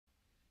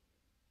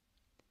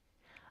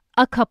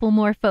A couple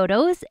more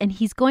photos, and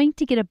he's going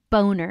to get a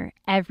boner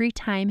every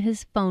time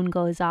his phone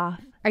goes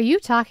off. Are you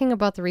talking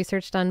about the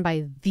research done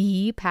by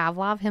the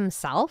Pavlov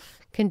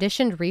himself?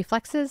 Conditioned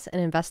reflexes, an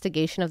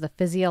investigation of the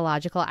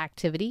physiological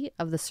activity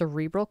of the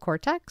cerebral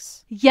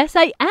cortex? Yes,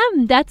 I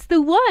am. That's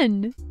the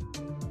one.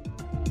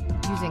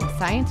 Using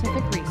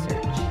scientific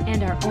research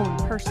And our own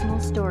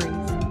personal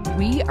stories.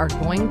 we are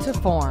going to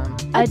form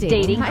A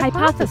dating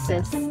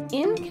hypothesis.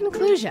 In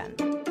conclusion,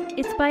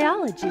 It's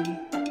biology.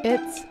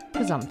 it's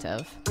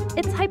presumptive.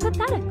 It's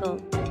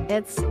hypothetical.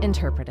 It's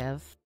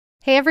interpretive.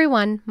 Hey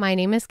everyone, my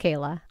name is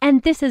Kayla.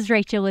 And this is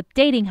Rachel with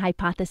Dating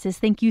Hypothesis.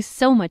 Thank you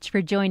so much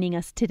for joining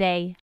us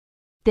today.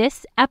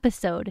 This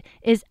episode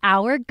is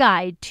our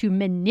guide to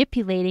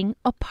manipulating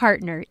a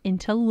partner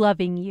into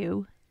loving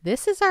you.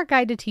 This is our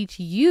guide to teach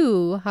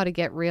you how to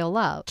get real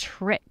love.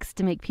 Tricks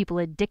to make people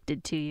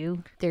addicted to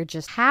you. They're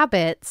just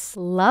habits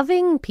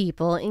loving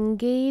people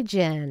engage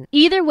in.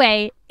 Either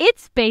way,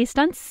 it's based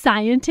on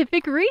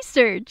scientific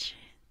research.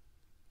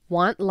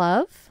 Want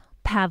love?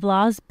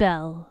 Pavlov's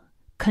bell.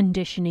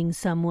 Conditioning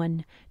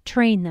someone.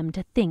 Train them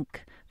to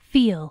think,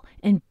 feel,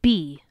 and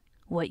be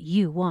what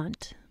you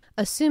want.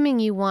 Assuming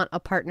you want a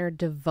partner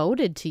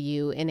devoted to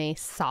you in a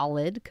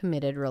solid,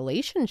 committed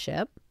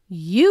relationship,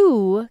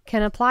 you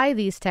can apply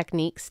these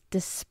techniques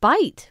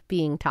despite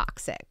being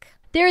toxic.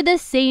 They're the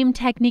same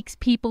techniques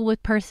people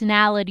with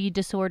personality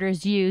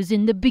disorders use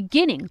in the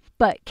beginning,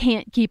 but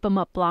can't keep them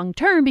up long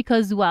term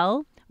because,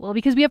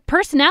 because we have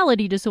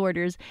personality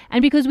disorders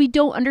and because we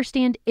don't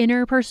understand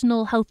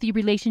interpersonal healthy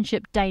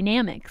relationship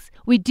dynamics.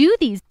 We do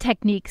these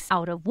techniques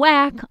out of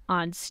whack,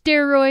 on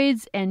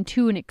steroids, and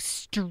to an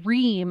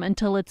extreme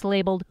until it's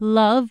labeled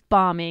love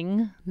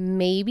bombing.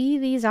 Maybe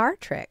these are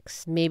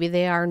tricks. Maybe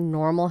they are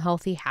normal,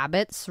 healthy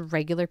habits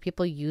regular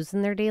people use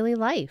in their daily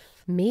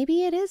life.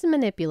 Maybe it is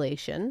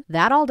manipulation.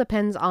 That all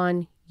depends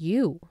on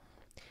you,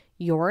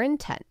 your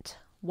intent.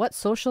 What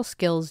social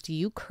skills do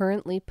you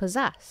currently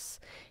possess?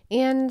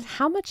 And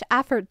how much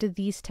effort do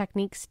these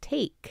techniques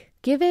take?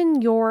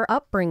 Given your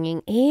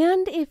upbringing,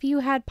 and if you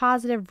had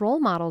positive role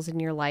models in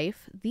your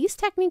life, these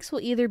techniques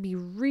will either be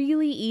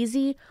really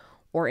easy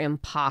or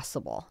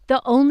impossible.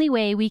 The only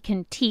way we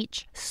can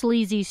teach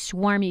sleazy,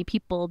 swarmy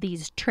people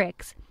these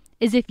tricks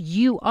is if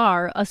you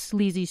are a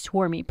sleazy,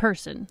 swarmy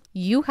person.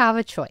 You have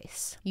a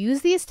choice.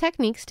 Use these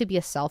techniques to be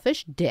a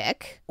selfish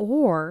dick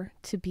or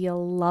to be a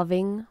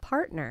loving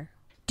partner.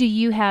 Do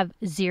you have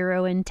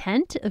zero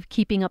intent of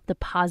keeping up the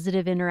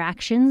positive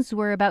interactions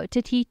we're about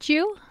to teach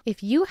you?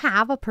 If you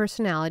have a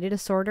personality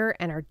disorder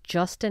and are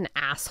just an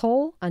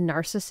asshole, a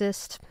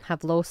narcissist,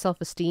 have low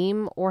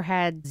self-esteem, or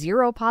had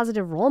zero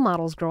positive role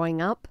models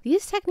growing up,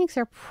 these techniques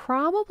are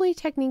probably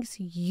techniques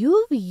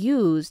you've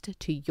used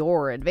to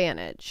your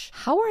advantage.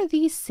 How are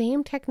these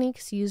same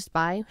techniques used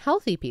by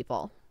healthy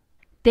people?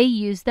 They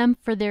use them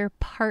for their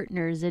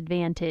partner's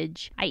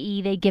advantage,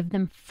 i.e. they give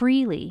them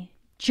freely,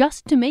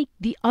 just to make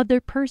the other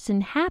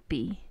person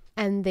happy.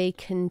 And they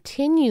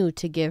continue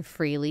to give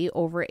freely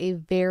over a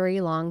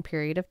very long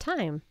period of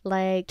time,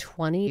 like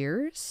 20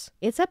 years.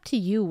 It's up to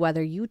you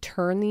whether you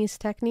turn these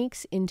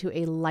techniques into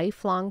a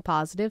lifelong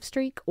positive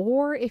streak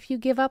or if you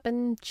give up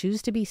and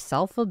choose to be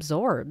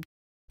self-absorbed.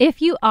 If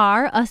you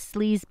are a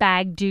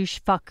sleazebag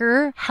douche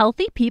fucker,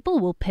 healthy people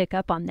will pick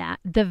up on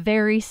that the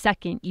very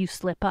second you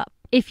slip up.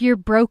 If you're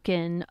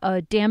broken,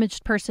 a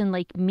damaged person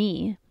like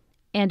me,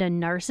 and a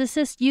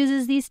narcissist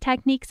uses these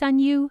techniques on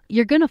you,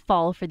 you're going to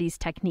fall for these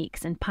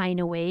techniques and pine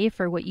away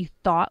for what you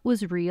thought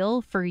was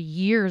real for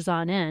years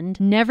on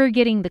end, never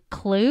getting the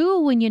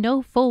clue when you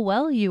know full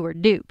well you were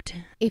duped.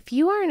 If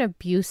you are an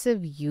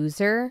abusive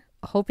user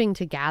hoping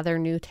to gather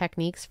new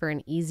techniques for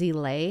an easy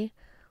lay,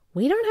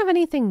 we don't have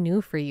anything new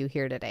for you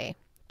here today.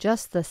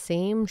 Just the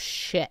same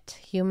shit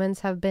humans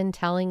have been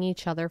telling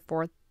each other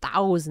for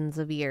thousands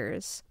of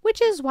years,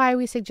 which is why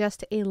we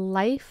suggest a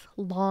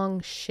lifelong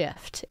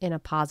shift in a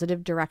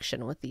positive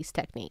direction with these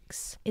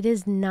techniques. It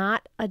is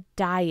not a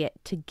diet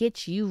to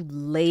get you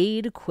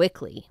laid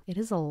quickly. It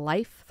is a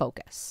life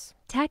focus.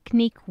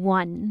 Technique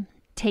 1,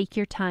 take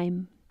your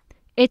time.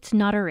 It's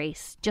not a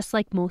race. Just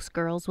like most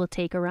girls will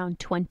take around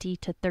 20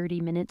 to 30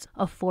 minutes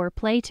of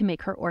foreplay to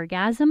make her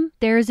orgasm,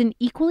 there is an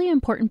equally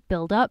important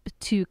build-up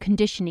to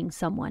conditioning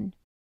someone.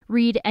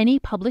 Read any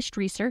published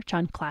research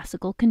on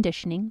classical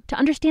conditioning to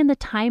understand the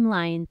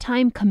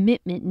time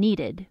commitment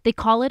needed. They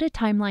call it a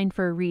timeline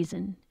for a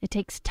reason. It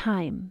takes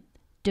time,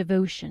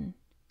 devotion,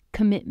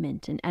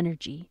 commitment, and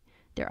energy.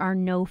 There are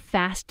no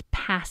fast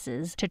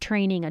passes to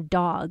training a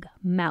dog,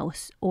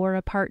 mouse, or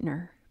a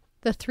partner.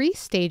 The 3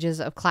 stages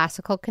of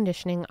classical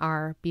conditioning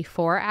are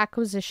before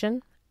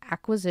acquisition,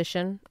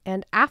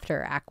 and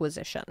after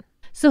acquisition.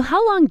 So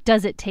how long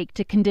does it take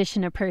to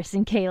condition a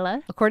person,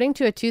 Kayla? According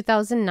to a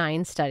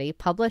 2009 study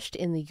published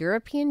in the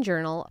European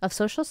Journal of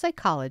Social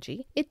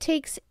Psychology, it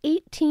takes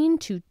 18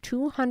 to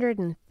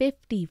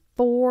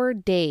 254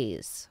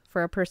 days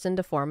for a person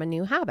to form a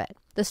new habit.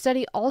 The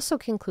study also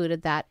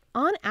concluded that,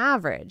 on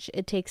average,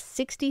 it takes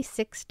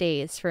 66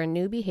 days for a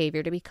new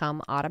behavior to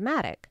become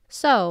automatic.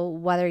 So,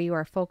 whether you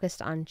are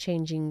focused on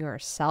changing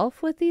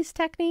yourself with these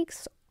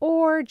techniques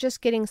or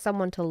just getting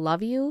someone to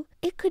love you,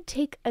 it could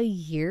take a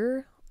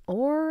year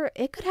or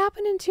it could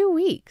happen in 2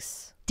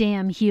 weeks.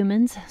 Damn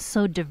humans,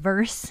 so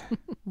diverse.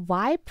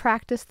 Why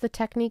practice the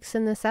techniques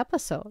in this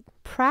episode?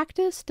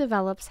 Practice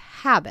develops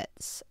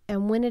habits,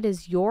 and when it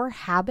is your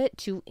habit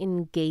to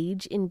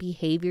engage in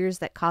behaviors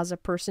that cause a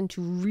person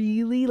to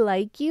really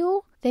like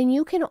you, then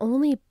you can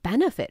only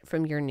benefit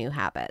from your new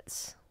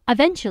habits.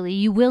 Eventually,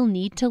 you will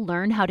need to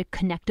learn how to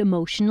connect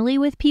emotionally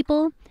with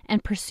people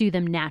and pursue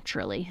them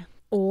naturally.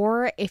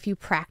 Or if you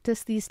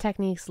practice these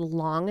techniques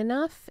long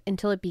enough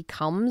until it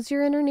becomes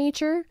your inner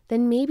nature,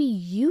 then maybe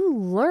you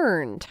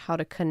learned how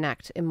to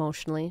connect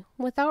emotionally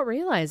without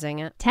realizing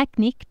it.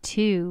 Technique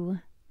 2.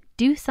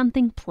 Do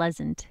something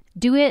pleasant.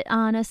 Do it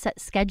on a set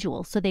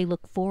schedule so they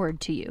look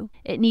forward to you.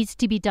 It needs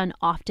to be done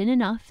often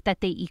enough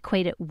that they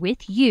equate it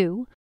with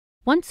you.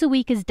 Once a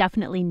week is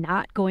definitely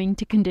not going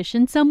to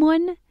condition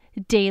someone.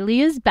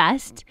 Daily is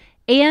best,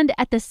 and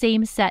at the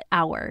same set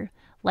hour,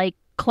 like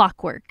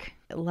clockwork.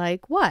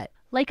 Like what?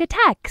 Like a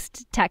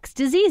text. Text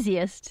is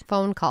easiest.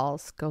 Phone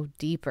calls go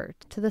deeper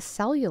to the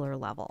cellular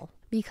level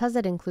because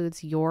it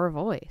includes your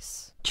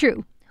voice.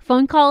 True.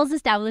 Phone calls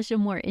establish a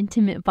more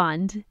intimate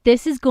bond.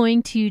 This is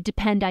going to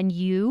depend on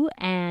you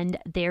and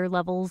their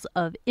levels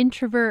of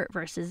introvert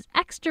versus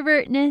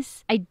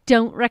extrovertness. I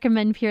don't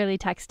recommend purely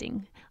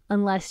texting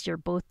unless you're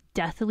both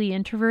deathly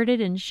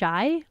introverted and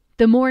shy.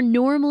 The more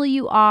normal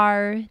you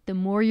are, the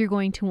more you're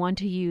going to want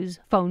to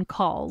use phone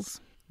calls.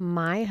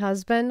 My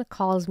husband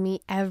calls me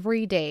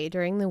every day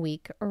during the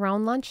week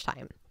around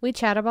lunchtime. We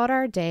chat about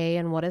our day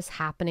and what is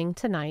happening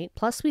tonight,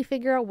 plus we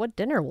figure out what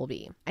dinner will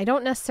be. I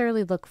don't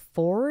necessarily look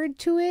forward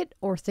to it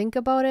or think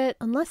about it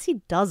unless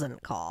he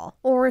doesn't call.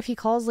 Or if he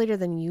calls later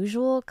than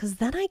usual, because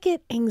then I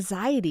get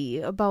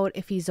anxiety about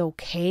if he's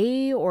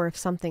okay or if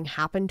something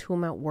happened to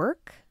him at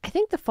work. I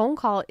think the phone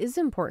call is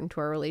important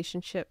to our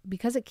relationship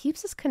because it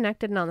keeps us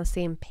connected and on the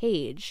same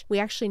page. We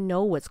actually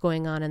know what's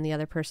going on in the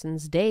other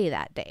person's day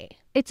that day.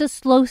 It's a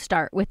slow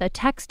start with a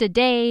text a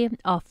day,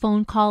 a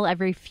phone call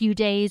every few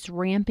days,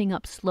 ramping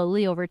up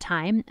slowly over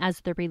time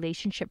as the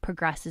relationship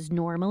progresses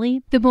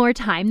normally. The more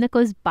time that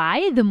goes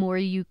by, the more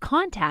you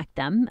contact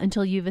them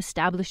until you've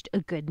established a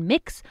good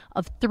mix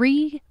of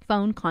 3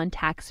 phone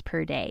contacts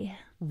per day.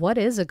 What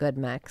is a good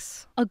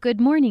mix? A good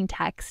morning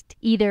text,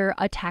 either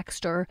a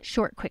text or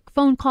short quick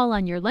phone call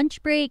on your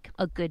lunch break,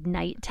 a good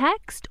night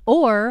text,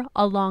 or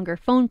a longer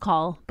phone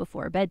call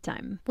before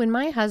bedtime. When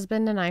my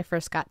husband and I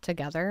first got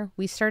together,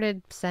 we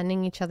started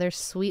sending each other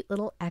sweet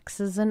little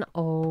X's and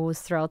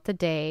O's throughout the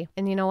day.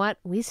 And you know what?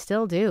 We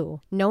still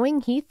do. Knowing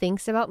he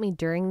thinks about me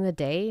during the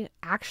day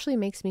actually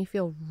makes me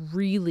feel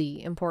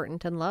really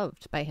important and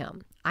loved by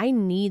him. I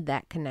need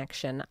that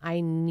connection. I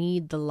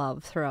need the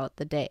love throughout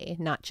the day,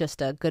 not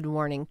just a good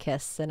morning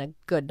kiss and a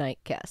good night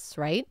kiss,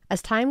 right?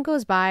 As time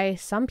goes by,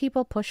 some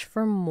people push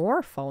for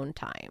more phone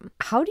time.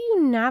 How do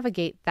you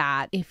navigate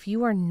that if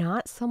you are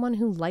not someone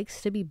who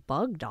likes to be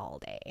bugged all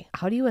day?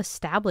 How do you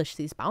establish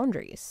these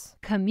boundaries?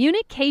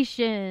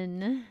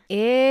 Communication.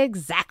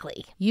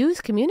 Exactly. Use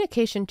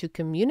communication to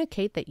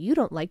communicate that you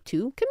don't like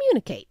to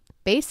communicate.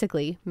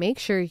 Basically, make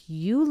sure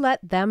you let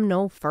them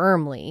know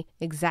firmly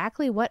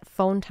exactly what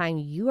phone time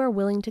you are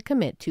willing to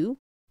commit to.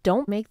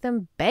 Don't make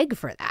them beg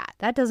for that.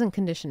 That doesn't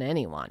condition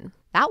anyone.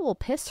 That will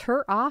piss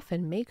her off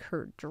and make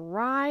her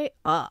dry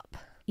up.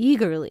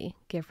 Eagerly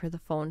give her the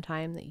phone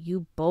time that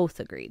you both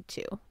agreed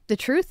to. The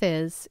truth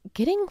is,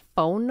 getting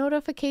phone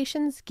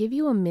notifications give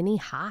you a mini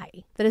high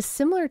that is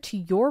similar to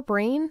your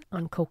brain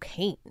on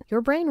cocaine.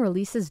 Your brain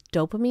releases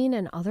dopamine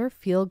and other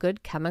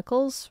feel-good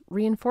chemicals,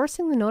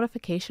 reinforcing the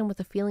notification with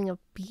a feeling of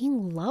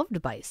being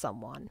loved by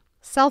someone.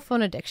 Cell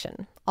phone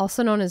addiction,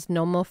 also known as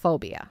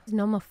nomophobia.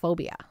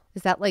 Nomophobia.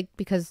 Is that like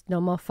because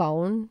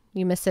nomophone,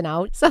 you missing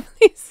out? Some of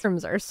these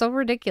terms are so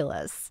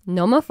ridiculous.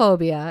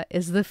 Nomophobia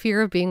is the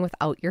fear of being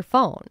without your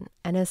phone.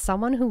 And as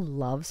someone who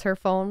loves her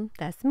phone,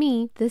 that's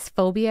me, this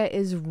phobia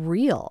is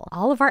real.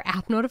 All of our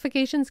app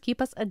notifications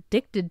keep us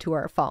addicted to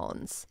our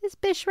phones. This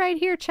bitch right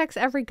here checks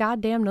every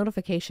goddamn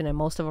notification and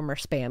most of them are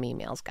spam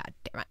emails, god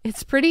damn it.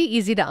 It's pretty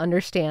easy to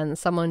understand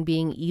someone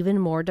being even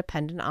more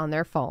dependent on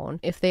their phone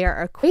if they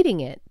are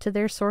equating it to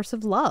their source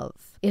of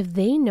love. If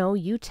they know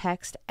you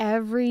text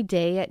every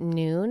day at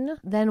noon,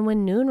 then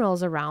when noon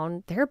rolls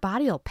around, their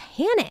body will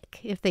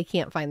panic if they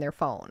can't find their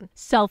phone.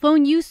 Cell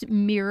phone use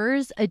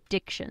mirrors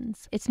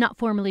addictions. It's not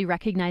formally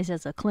recognized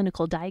as a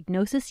clinical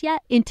diagnosis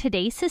yet. In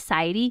today's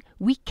society,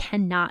 we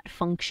cannot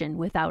function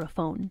without a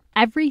phone.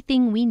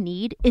 Everything we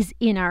need is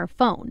in our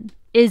phone.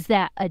 Is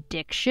that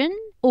addiction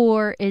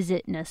or is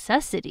it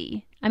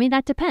necessity? I mean,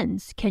 that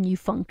depends. Can you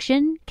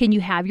function? Can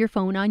you have your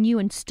phone on you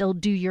and still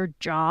do your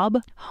job,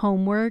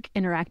 homework,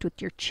 interact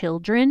with your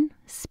children,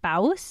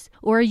 spouse?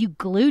 Or are you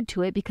glued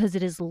to it because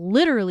it is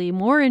literally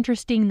more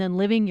interesting than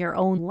living your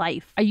own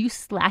life? Are you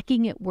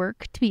slacking at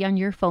work to be on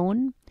your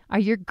phone? Are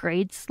your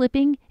grades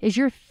slipping? Is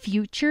your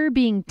future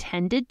being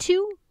tended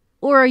to?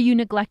 Or are you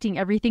neglecting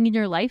everything in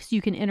your life so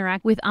you can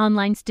interact with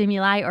online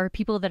stimuli or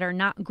people that are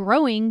not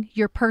growing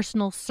your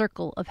personal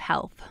circle of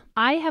health?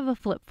 I have a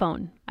flip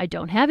phone. I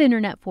don't have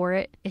internet for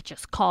it. It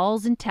just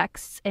calls and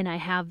texts, and I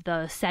have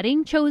the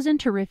setting chosen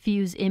to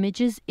refuse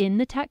images in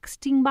the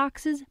texting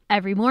boxes.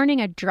 Every morning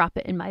I drop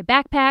it in my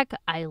backpack.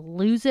 I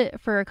lose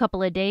it for a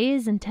couple of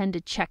days and tend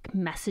to check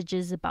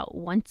messages about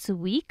once a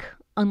week,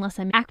 unless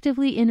I'm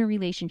actively in a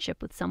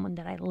relationship with someone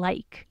that I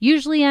like.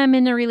 Usually I'm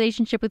in a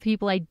relationship with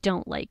people I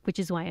don't like, which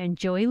is why I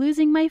enjoy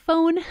losing my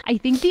phone. I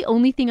think the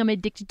only thing I'm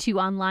addicted to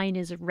online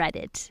is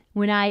Reddit.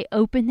 When I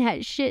open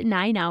that shit,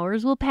 9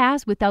 hours will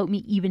pass without me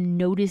even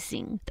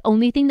noticing. The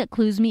only thing that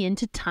clues me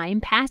into time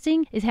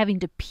passing is having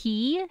to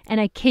pee. And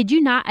I kid you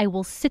not, I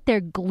will sit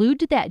there glued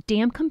to that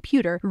damn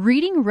computer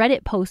reading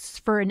Reddit posts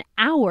for an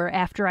hour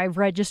after I've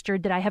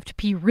registered that I have to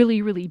pee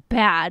really, really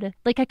bad.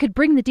 Like I could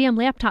bring the damn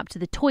laptop to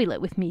the toilet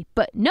with me,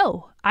 but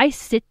no. I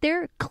sit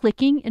there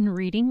clicking and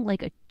reading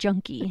like a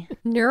junkie.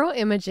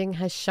 Neuroimaging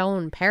has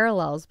shown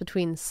parallels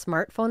between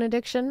smartphone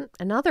addiction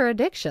and other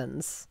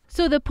addictions.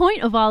 So the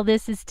point of all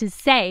this is to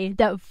say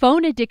that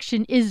phone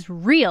addiction is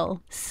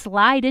real.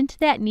 Slide into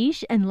that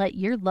niche and let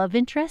your love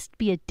interest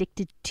be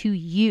addicted to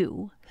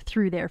you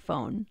through their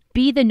phone.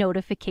 Be the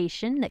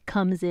notification that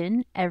comes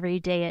in every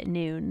day at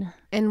noon.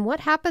 And what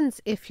happens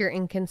if you're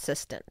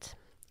inconsistent?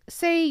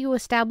 Say you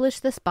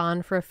establish this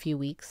bond for a few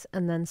weeks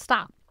and then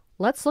stop.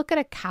 Let's look at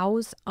a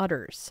cow's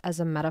udders as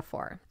a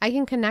metaphor. I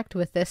can connect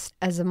with this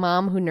as a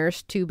mom who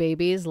nursed 2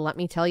 babies. Let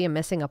me tell you,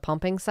 missing a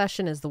pumping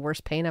session is the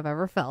worst pain I've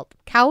ever felt.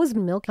 Cow's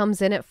milk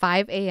comes in at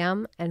 5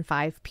 a.m. and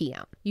 5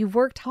 p.m. You've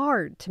worked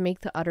hard to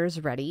make the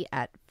udders ready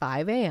at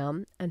 5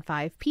 a.m. and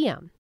 5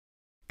 p.m.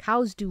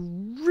 Cows do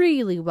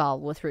really well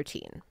with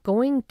routine.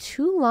 Going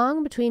too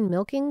long between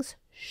milkings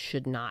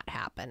should not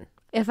happen.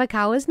 If a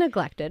cow is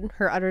neglected,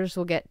 her udders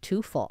will get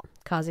too full,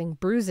 causing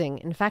bruising,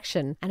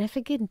 infection, and if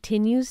it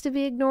continues to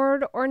be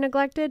ignored or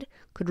neglected,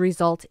 could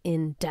result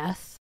in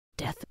death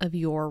of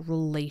your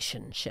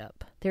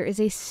relationship. There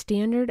is a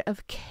standard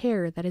of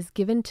care that is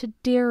given to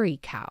dairy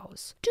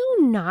cows. Do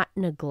not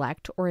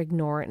neglect or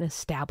ignore an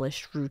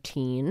established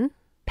routine.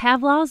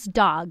 Pavlov's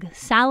dog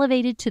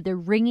salivated to the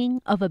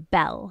ringing of a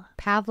bell.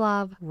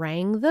 Pavlov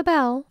rang the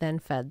bell, then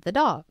fed the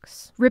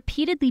dogs.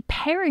 Repeatedly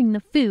pairing the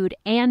food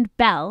and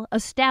bell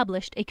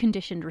established a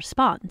conditioned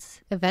response.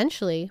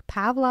 Eventually,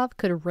 Pavlov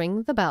could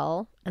ring the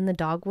bell and the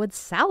dog would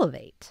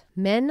salivate.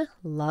 Men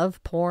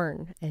love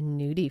porn and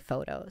nudie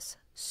photos.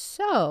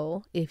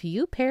 So, if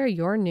you pair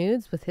your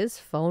nudes with his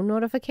phone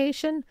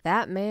notification,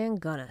 that man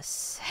gonna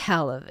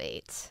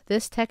salivate.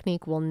 This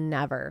technique will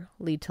never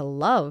lead to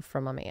love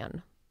from a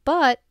man,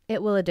 but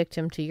it will addict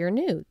him to your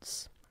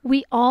nudes.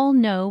 We all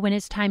know when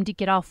it's time to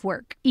get off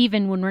work,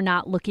 even when we're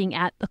not looking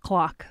at the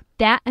clock.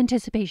 That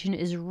anticipation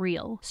is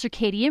real.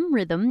 Circadian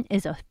rhythm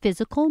is a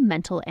physical,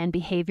 mental, and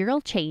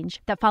behavioral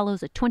change that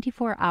follows a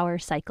 24-hour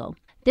cycle.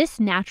 This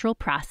natural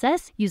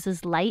process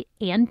uses light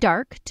and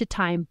dark to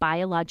time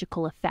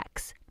biological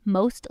effects.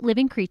 Most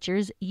living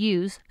creatures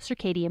use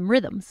circadian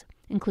rhythms,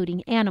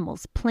 including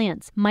animals,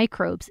 plants,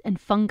 microbes,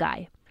 and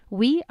fungi.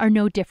 We are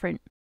no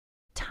different.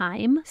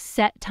 Time,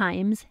 set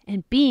times,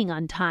 and being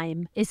on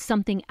time is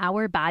something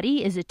our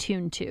body is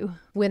attuned to.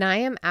 When I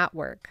am at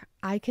work,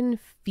 I can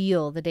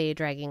feel the day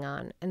dragging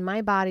on, and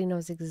my body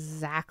knows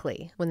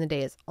exactly when the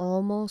day is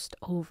almost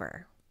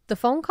over. The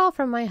phone call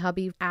from my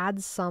hubby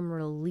adds some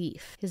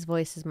relief. His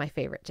voice is my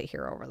favorite to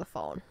hear over the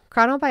phone.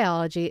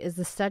 Chronobiology is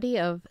the study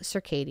of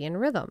circadian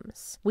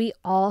rhythms. We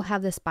all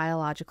have this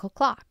biological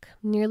clock.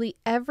 Nearly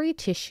every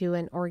tissue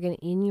and organ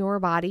in your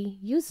body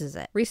uses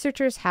it.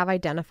 Researchers have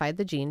identified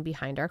the gene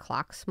behind our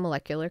clock's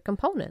molecular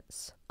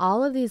components.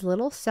 All of these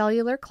little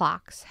cellular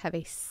clocks have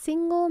a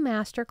single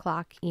master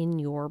clock in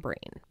your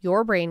brain.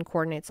 Your brain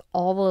coordinates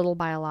all the little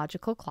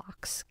biological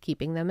clocks,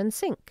 keeping them in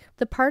sync.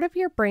 The part of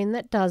your brain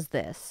that does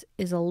this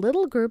is a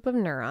little group of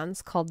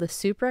neurons called the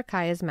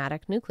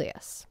suprachiasmatic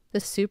nucleus. The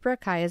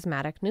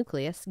suprachiasmatic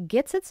nucleus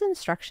gets its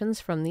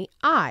instructions from the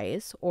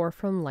eyes or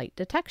from light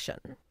detection.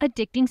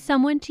 Addicting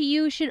someone to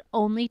you should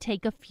only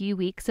take a few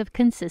weeks of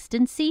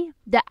consistency.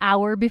 The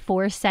hour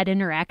before said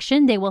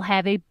interaction, they will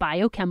have a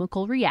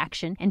biochemical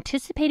reaction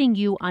anticipating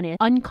you on an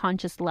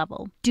unconscious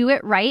level. Do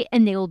it right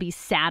and they will be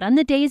sad on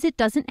the days it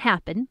doesn't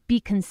happen. Be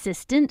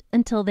consistent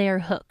until they are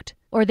hooked,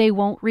 or they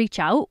won't reach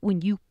out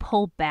when you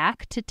pull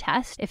back to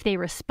test if they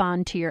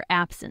respond to your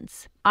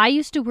absence. I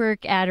used to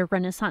work at a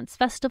Renaissance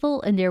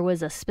festival, and there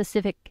was a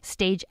specific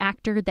stage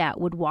actor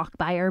that would walk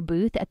by our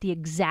booth at the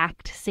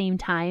exact same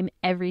time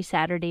every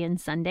Saturday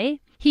and Sunday.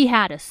 He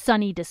had a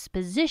sunny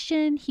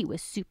disposition. He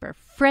was super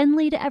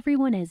friendly to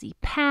everyone as he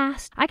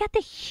passed. I got the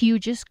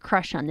hugest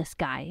crush on this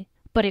guy,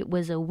 but it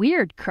was a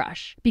weird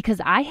crush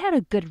because I had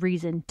a good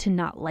reason to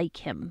not like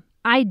him.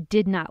 I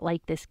did not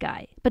like this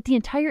guy, but the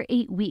entire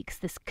 8 weeks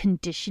this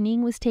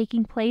conditioning was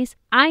taking place,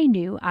 I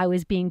knew I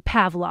was being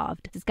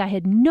Pavloved. This guy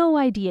had no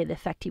idea the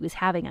effect he was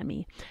having on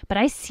me, but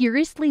I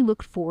seriously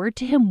looked forward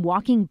to him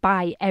walking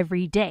by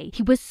every day.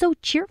 He was so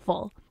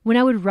cheerful. When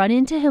I would run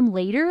into him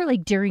later,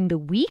 like during the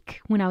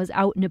week when I was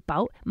out and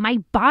about, my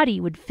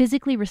body would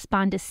physically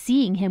respond to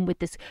seeing him with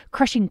this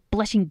crushing,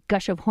 blushing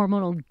gush of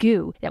hormonal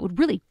goo that would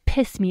really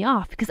piss me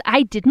off because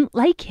I didn't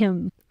like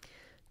him.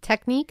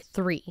 Technique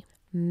 3.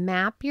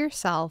 Map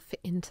yourself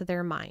into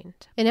their mind.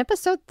 In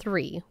episode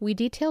 3, we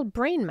detailed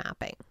brain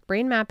mapping.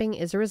 Brain mapping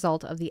is a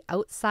result of the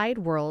outside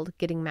world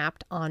getting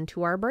mapped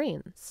onto our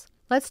brains.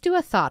 Let's do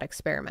a thought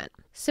experiment.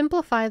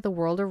 Simplify the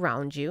world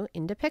around you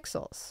into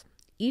pixels.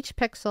 Each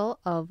pixel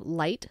of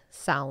light,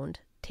 sound,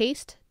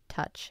 taste,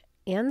 touch,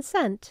 and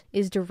scent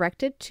is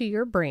directed to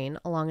your brain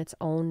along its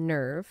own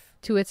nerve,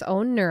 to its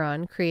own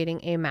neuron, creating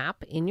a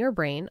map in your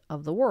brain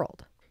of the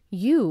world.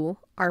 You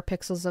are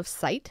pixels of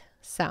sight,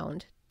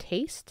 sound,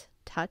 taste,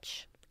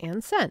 touch,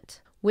 and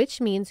scent,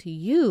 which means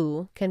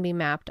you can be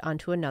mapped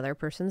onto another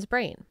person's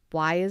brain.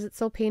 Why is it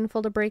so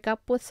painful to break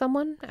up with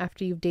someone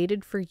after you've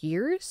dated for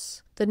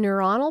years? The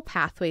neuronal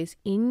pathways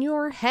in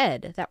your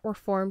head that were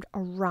formed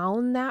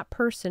around that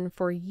person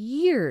for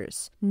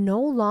years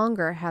no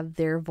longer have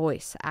their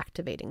voice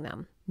activating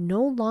them,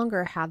 no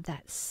longer have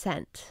that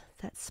scent,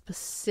 that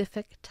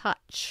specific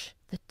touch.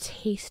 The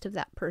taste of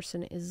that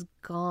person is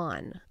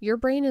gone. Your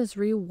brain is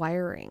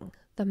rewiring.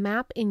 The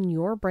map in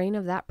your brain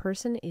of that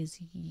person is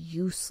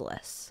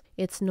useless.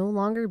 It's no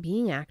longer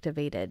being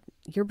activated.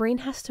 Your brain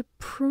has to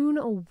prune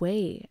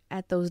away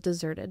at those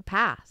deserted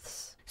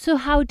paths. So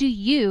how do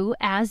you,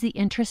 as the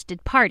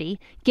interested party,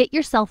 get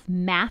yourself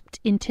mapped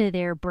into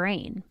their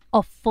brain?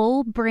 A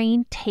full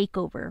brain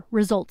takeover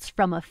results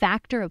from a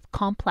factor of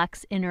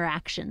complex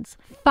interactions,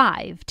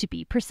 5 to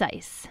be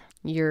precise.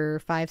 Your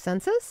 5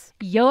 senses?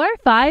 Your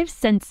 5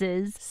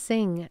 senses.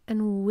 Sing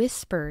and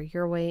whisper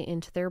your way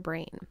into their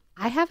brain.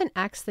 I have an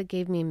ex that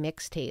gave me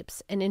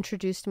mixtapes and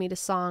introduced me to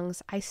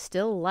songs I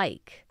still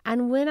like.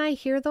 And when I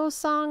hear those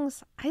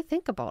songs, I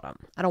think about them.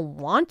 I don't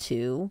want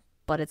to,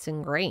 but it's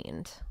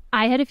ingrained.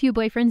 I had a few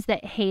boyfriends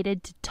that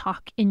hated to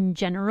talk in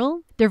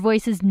general. Their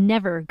voices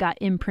never got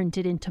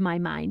imprinted into my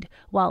mind,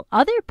 while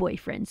other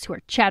boyfriends who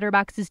are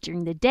chatterboxes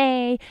during the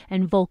day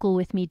and vocal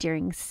with me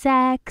during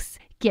sex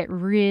get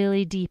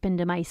really deep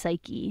into my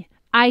psyche.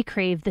 I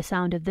crave the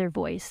sound of their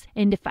voice,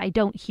 and if I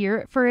don't hear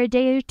it for a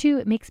day or two,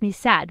 it makes me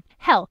sad.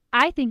 Hell,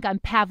 I think I'm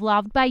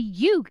Pavloved by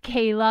you,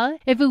 Kayla.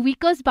 If a week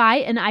goes by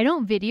and I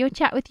don't video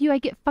chat with you, I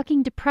get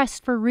fucking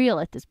depressed for real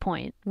at this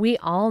point. We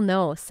all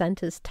know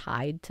scent is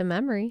tied to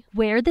memory.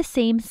 Wear the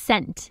same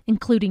scent,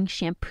 including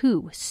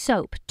shampoo,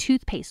 soap,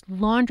 toothpaste,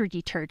 laundry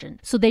detergent,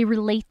 so they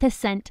relate the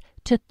scent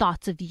to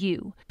thoughts of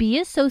you. Be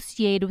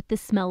associated with the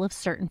smell of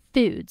certain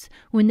foods.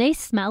 When they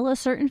smell a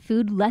certain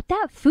food, let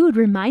that food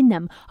remind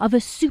them of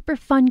a super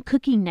fun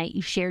cooking night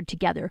you shared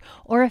together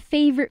or a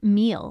favorite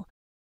meal.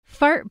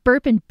 Fart,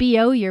 burp, and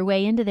BO your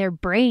way into their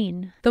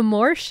brain. The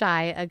more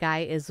shy a guy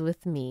is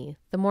with me,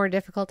 the more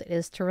difficult it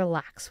is to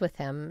relax with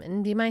him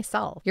and be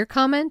myself. Your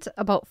comment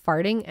about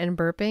farting and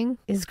burping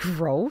is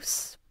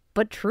gross,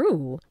 but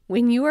true.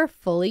 When you are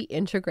fully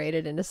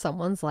integrated into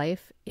someone's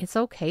life, it's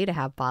okay to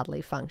have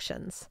bodily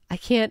functions. I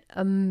can't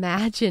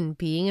imagine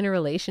being in a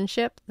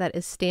relationship that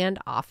is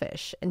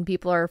standoffish and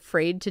people are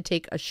afraid to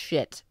take a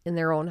shit in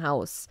their own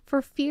house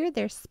for fear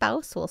their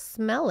spouse will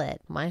smell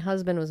it. My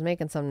husband was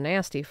making some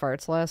nasty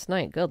farts last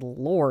night, good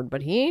lord,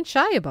 but he ain't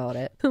shy about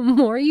it. The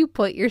more you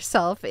put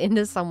yourself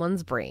into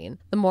someone's brain,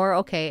 the more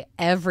okay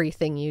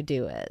everything you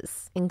do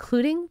is,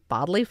 including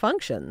bodily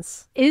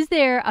functions. Is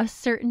there a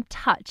certain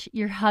touch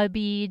your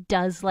hubby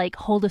does, like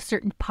hold a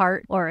certain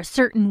part or a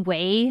certain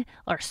way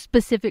or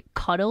specific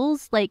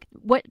cuddles? Like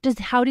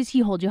how does he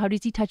hold you? How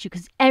does he touch you?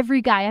 Because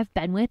every guy I've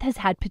been with has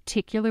had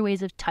particular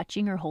ways of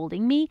touching or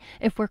holding me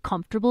if we're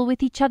comfortable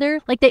with each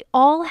other. Like they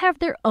all have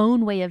their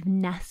own way of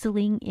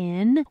nestling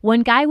in.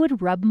 One guy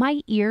would rub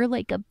my ear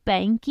like a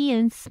banky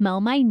and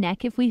smell my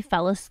neck if we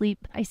fell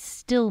asleep. I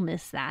still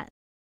miss that.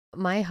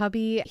 My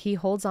hubby, he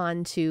holds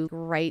on to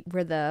right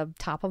where the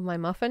top of my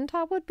muffin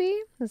top would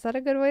be. Is that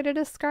a good way to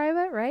describe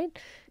it, right?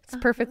 It's a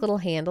perfect little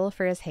handle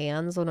for his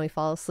hands when we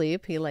fall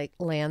asleep. He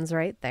lands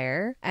right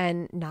there.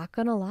 And not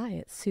gonna lie,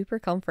 it's super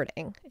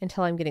comforting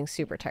until I'm getting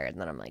super tired.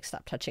 And then I'm like,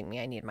 stop touching me.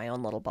 I need my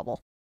own little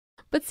bubble.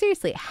 But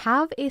seriously,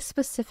 have a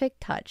specific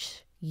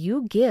touch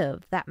you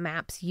give that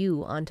maps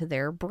you onto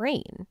their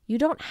brain. You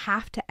don't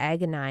have to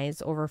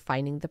agonize over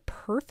finding the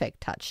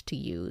perfect touch to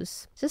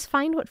use. Just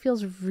find what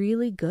feels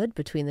really good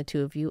between the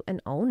two of you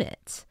and own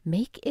it.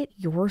 Make it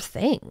your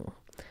thing.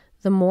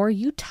 The more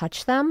you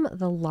touch them,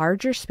 the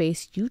larger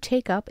space you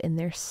take up in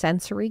their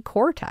sensory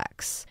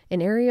cortex,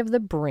 an area of the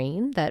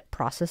brain that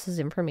processes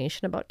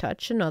information about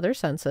touch and other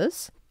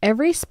senses.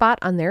 Every spot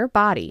on their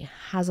body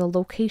has a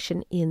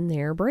location in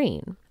their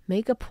brain.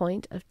 Make a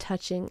point of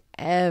touching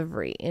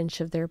every inch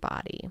of their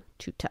body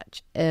to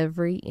touch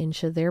every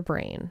inch of their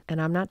brain.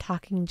 And I'm not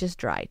talking just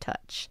dry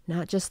touch,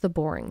 not just the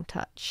boring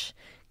touch.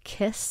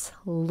 Kiss,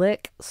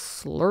 lick,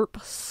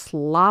 slurp,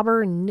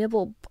 slobber,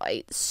 nibble,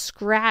 bite,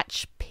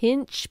 scratch,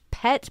 pinch,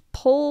 pet,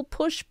 pull,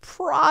 push,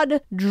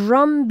 prod,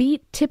 drum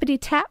beat, tippity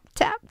tap,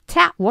 tap,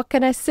 tap. What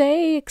can I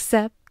say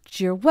except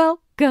you're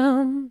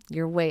welcome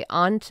your way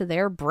onto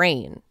their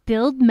brain?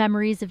 Build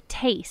memories of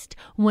taste.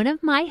 One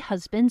of my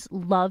husbands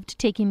loved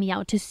taking me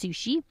out to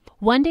sushi.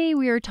 One day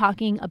we were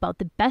talking about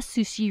the best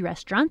sushi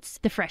restaurants,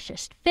 the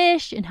freshest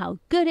fish, and how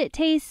good it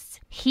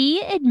tastes.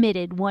 He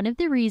admitted one of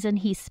the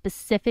reasons he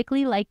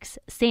specifically likes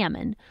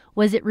salmon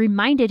was it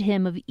reminded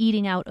him of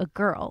eating out a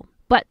girl.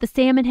 But the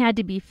salmon had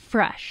to be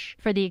fresh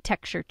for the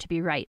texture to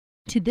be right.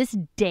 To this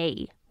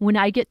day, when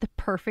I get the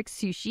perfect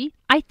sushi,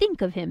 I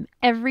think of him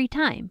every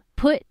time.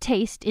 Put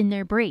taste in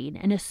their brain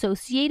and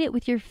associate it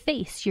with your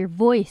face, your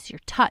voice, your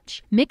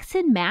touch. Mix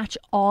and match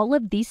all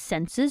of these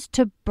senses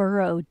to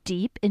burrow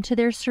deep into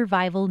their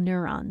survival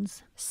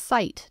neurons.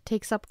 Sight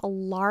takes up a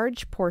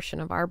large portion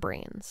of our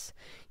brains.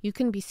 You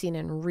can be seen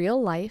in real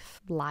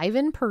life, live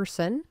in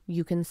person.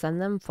 You can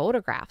send them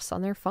photographs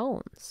on their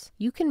phones.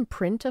 You can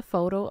print a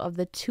photo of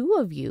the two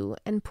of you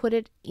and put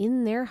it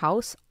in their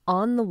house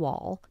on the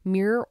wall,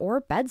 mirror,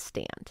 or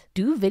bedstand.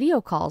 Do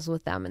video calls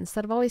with them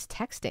instead of always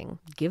texting.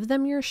 Give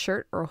them your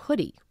shirt or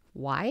hoodie.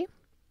 Why?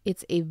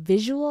 It's a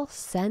visual,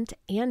 scent,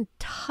 and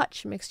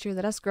touch mixture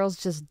that us girls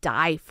just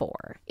die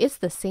for. It's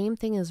the same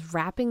thing as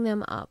wrapping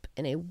them up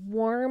in a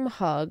warm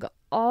hug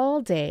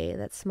all day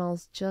that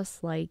smells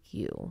just like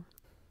you.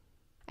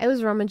 I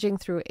was rummaging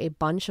through a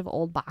bunch of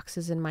old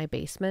boxes in my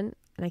basement,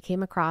 and I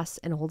came across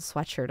an old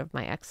sweatshirt of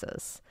my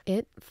ex's.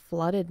 It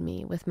flooded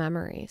me with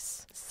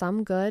memories.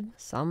 Some good,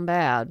 some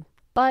bad,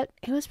 but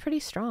it was pretty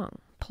strong.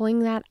 Pulling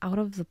that out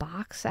of the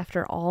box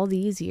after all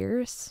these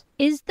years.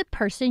 Is the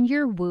person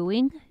you're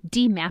wooing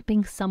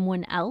demapping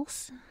someone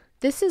else?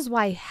 This is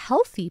why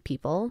healthy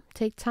people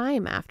take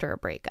time after a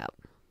breakup.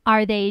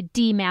 Are they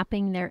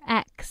demapping their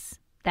ex?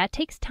 That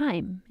takes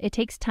time. It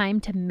takes time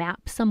to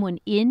map someone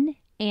in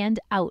and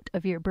out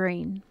of your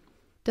brain.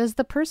 Does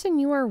the person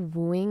you are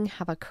wooing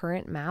have a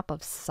current map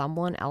of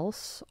someone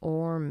else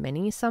or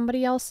many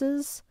somebody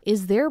else's?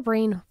 Is their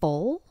brain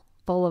full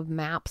of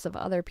maps of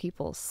other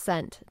people's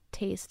scent,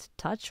 taste,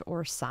 touch,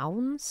 or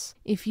sounds?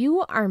 If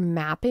you are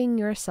mapping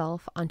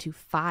yourself onto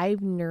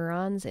 5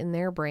 neurons in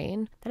their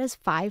brain, that is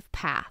 5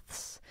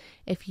 paths.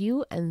 If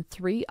you and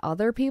 3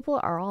 other people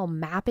are all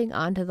mapping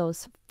onto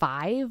those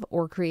 5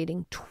 or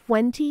creating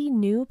 20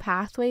 new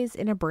pathways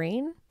in a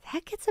brain,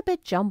 that gets a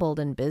bit jumbled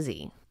and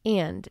busy.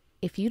 And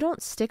if you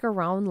don't stick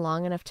around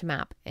long enough to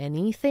map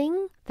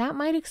anything, that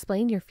might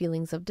explain your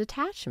feelings of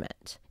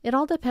detachment. It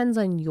all depends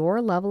on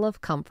your level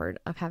of comfort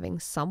of having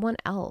someone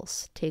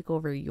else take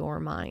over your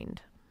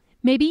mind.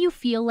 Maybe you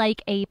feel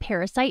like a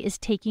parasite is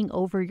taking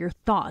over your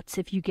thoughts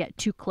if you get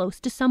too close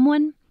to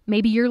someone.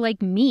 Maybe you're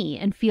like me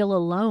and feel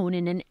alone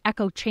in an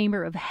echo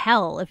chamber of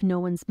hell if no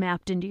one's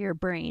mapped into your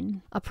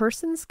brain. A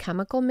person's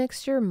chemical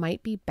mixture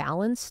might be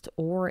balanced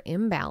or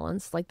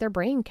imbalanced, like their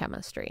brain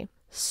chemistry.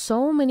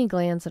 So many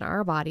glands in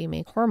our body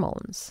make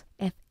hormones.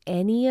 If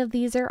any of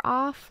these are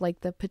off, like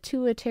the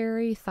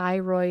pituitary,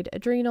 thyroid,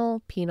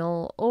 adrenal,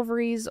 pineal,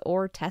 ovaries,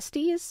 or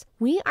testes,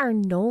 we are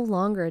no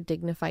longer a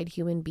dignified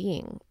human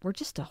being. We're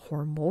just a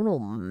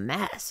hormonal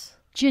mess.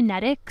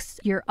 Genetics,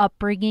 your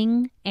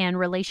upbringing, and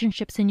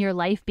relationships in your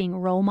life being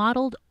role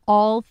modeled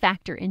all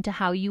factor into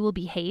how you will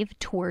behave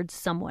towards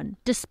someone.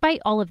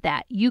 Despite all of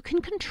that, you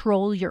can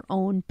control your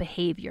own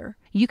behavior.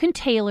 You can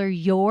tailor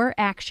your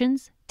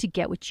actions to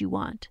get what you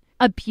want.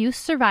 Abuse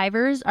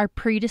survivors are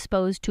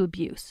predisposed to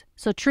abuse,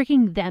 so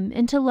tricking them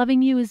into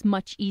loving you is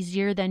much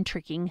easier than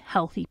tricking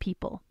healthy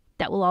people.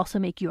 That will also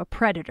make you a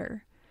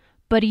predator.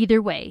 But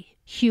either way,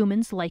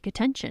 humans like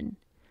attention.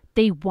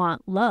 They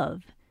want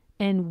love,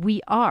 and we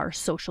are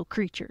social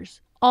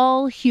creatures.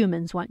 All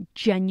humans want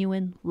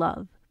genuine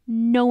love.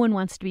 No one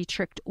wants to be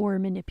tricked or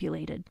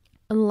manipulated.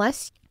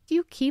 Unless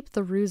you keep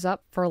the ruse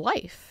up for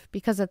life,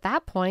 because at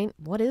that point,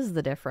 what is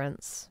the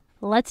difference?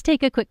 Let's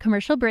take a quick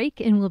commercial break,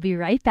 and we'll be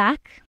right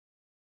back.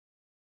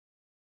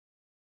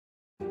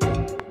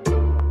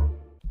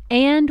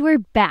 And we're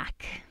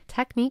back.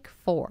 Technique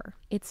 4.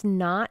 It's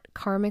not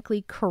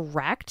karmically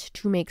correct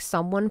to make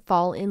someone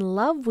fall in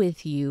love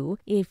with you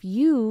if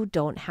you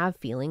don't have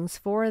feelings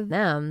for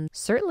them.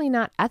 Certainly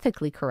not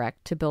ethically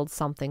correct to build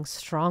something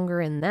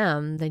stronger in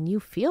them than you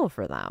feel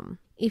for them.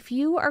 If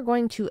you are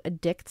going to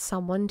addict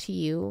someone to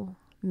you,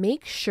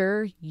 make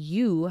sure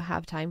you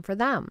have time for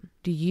them.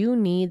 Do you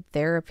need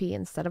therapy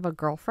instead of a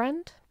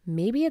girlfriend?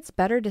 Maybe it's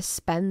better to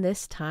spend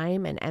this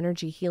time and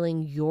energy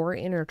healing your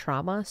inner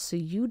trauma so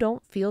you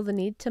don't feel the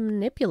need to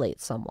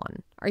manipulate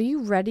someone. Are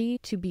you ready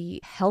to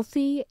be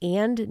healthy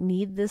and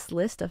need this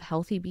list of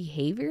healthy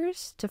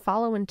behaviors to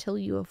follow until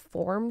you have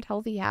formed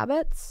healthy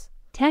habits?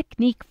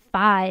 Technique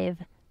 5.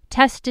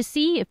 Test to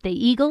see if the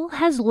eagle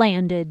has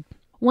landed.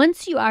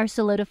 Once you are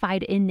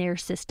solidified in their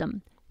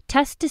system,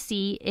 test to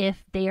see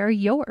if they are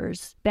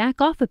yours.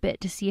 Back off a bit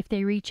to see if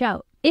they reach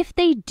out. If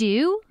they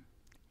do,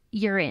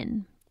 you're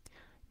in.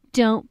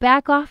 Don't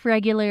back off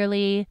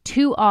regularly,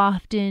 too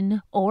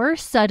often, or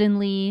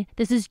suddenly.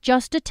 This is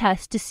just a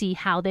test to see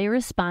how they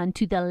respond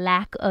to the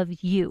lack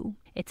of you.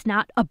 It's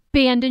not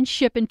abandon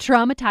ship and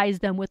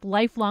traumatize them with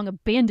lifelong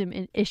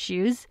abandonment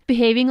issues.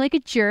 Behaving like a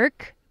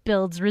jerk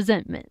builds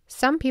resentment.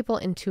 Some people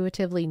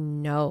intuitively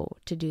know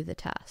to do the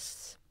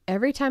tests.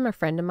 Every time a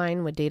friend of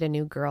mine would date a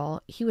new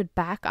girl, he would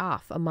back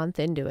off a month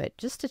into it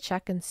just to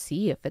check and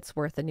see if it's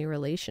worth a new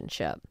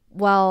relationship.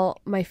 Well,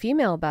 my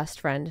female best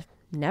friend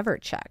never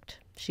checked.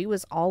 She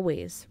was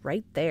always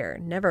right there,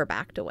 never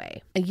backed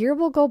away. A year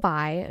will go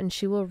by and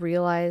she will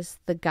realize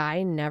the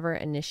guy never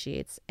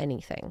initiates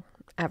anything,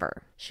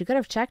 ever. She could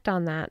have checked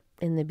on that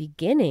in the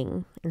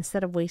beginning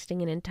instead of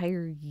wasting an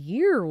entire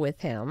year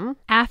with him.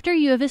 After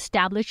you have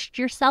established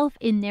yourself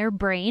in their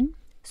brain,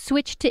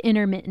 switch to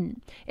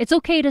intermittent. It's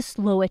okay to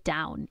slow it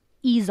down,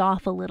 ease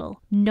off a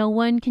little. No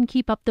one can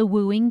keep up the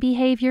wooing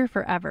behavior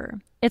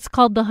forever. It's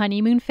called the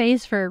honeymoon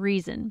phase for a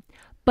reason.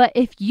 But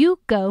if you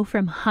go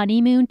from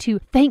honeymoon to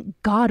thank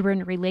God we're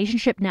in a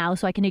relationship now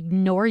so I can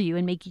ignore you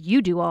and make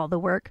you do all the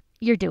work,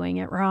 you're doing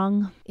it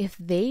wrong. If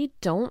they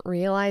don't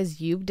realize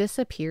you've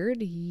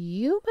disappeared,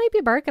 you might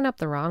be barking up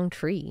the wrong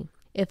tree.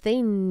 If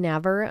they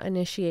never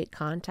initiate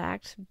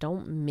contact,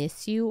 don't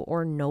miss you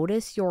or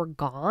notice you're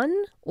gone,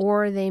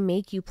 or they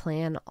make you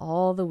plan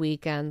all the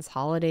weekends,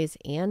 holidays,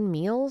 and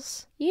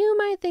meals, you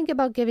might think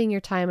about giving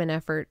your time and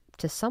effort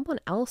to someone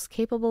else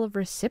capable of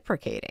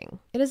reciprocating.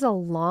 It is a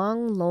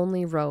long,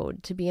 lonely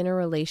road to be in a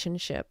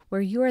relationship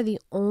where you are the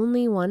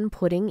only one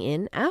putting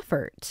in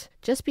effort.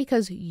 Just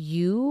because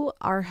you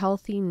are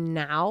healthy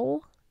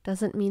now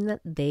doesn't mean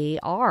that they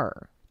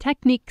are.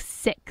 Technique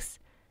 6.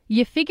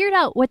 You figured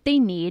out what they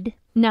need.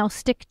 Now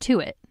stick to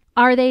it.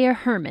 Are they a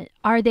hermit?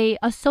 Are they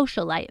a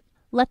socialite?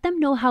 Let them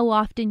know how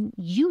often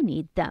you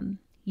need them.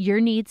 Your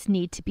needs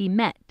need to be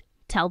met.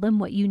 Tell them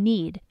what you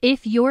need.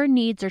 If your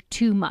needs are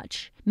too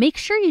much, make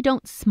sure you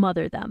don't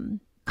smother them.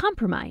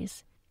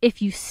 Compromise.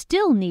 If you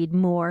still need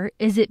more,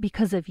 is it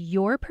because of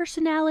your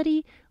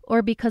personality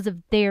or because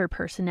of their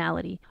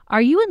personality?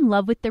 Are you in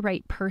love with the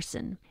right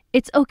person?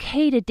 It's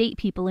okay to date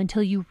people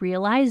until you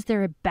realize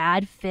they're a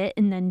bad fit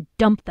and then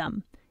dump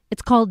them.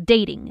 It's called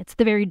dating. It's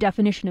the very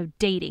definition of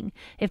dating.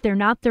 If they're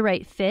not the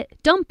right fit,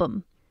 dump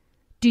them.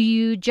 Do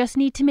you just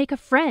need to make a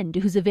friend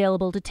who's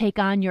available to take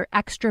on your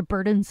extra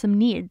burdensome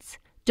needs?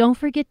 Don't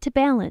forget to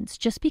balance.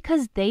 Just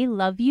because they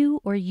love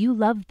you or you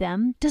love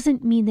them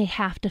doesn't mean they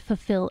have to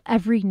fulfill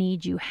every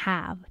need you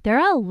have. There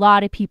are a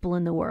lot of people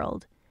in the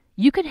world.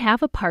 You could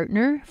have a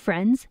partner,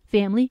 friends,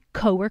 family,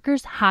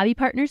 coworkers, hobby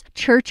partners,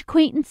 church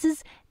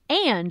acquaintances,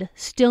 and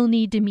still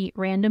need to meet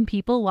random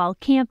people while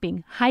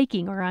camping,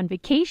 hiking, or on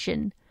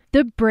vacation.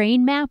 The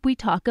brain map we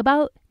talk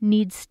about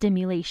needs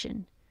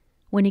stimulation.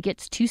 When it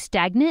gets too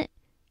stagnant,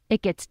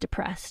 it gets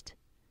depressed.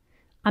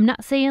 I'm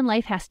not saying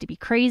life has to be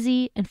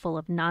crazy and full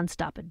of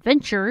nonstop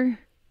adventure.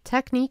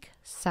 Technique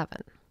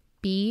 7.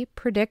 Be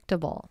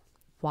predictable.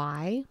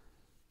 Why?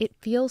 It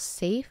feels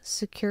safe,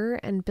 secure,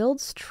 and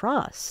builds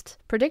trust.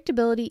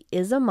 Predictability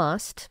is a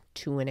must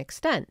to an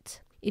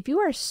extent. If you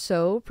are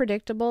so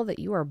predictable that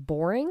you are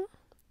boring,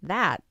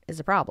 that is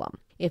a problem.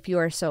 If you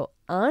are so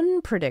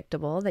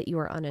unpredictable that you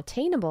are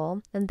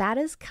unattainable, then that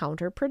is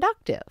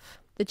counterproductive.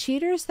 The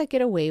cheaters that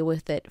get away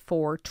with it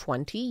for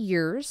 20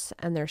 years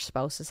and their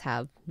spouses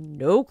have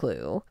no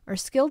clue are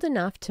skilled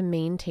enough to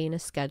maintain a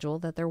schedule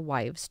that their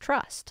wives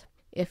trust.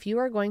 If you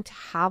are going to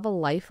have a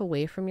life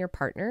away from your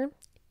partner,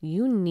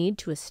 you need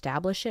to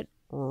establish it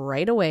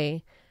right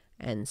away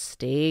and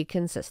stay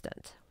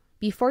consistent.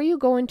 Before you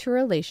go into a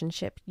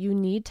relationship, you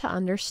need to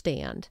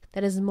understand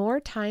that as more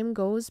time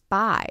goes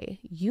by,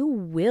 you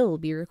will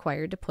be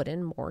required to put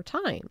in more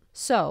time.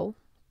 So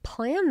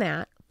plan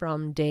that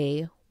from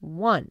day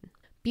one.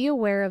 Be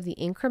aware of the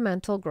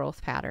incremental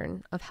growth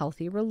pattern of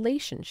healthy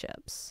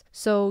relationships,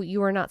 so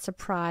you are not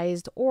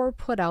surprised or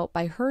put out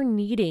by her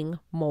needing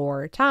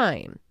more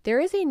time. There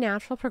is a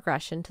natural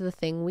progression to the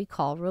thing we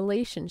call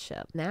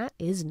relationship. That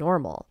is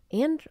normal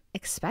and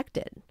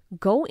expected.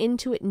 Go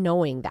into it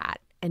knowing that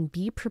and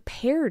be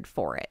prepared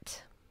for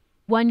it.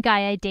 One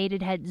guy I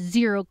dated had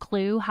zero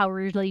clue how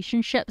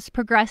relationships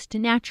progressed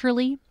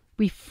naturally.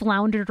 We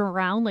floundered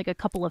around like a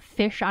couple of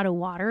fish out of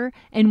water,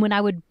 and when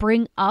I would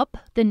bring up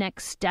the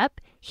next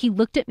step, he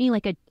looked at me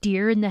like a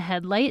deer in the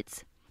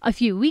headlights. A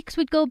few weeks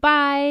would go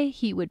by,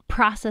 he would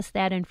process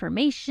that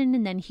information,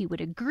 and then he would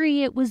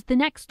agree it was the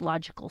next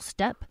logical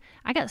step.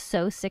 I got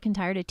so sick and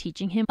tired of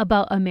teaching him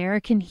about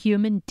American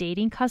human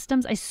dating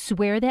customs. I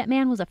swear that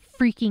man was a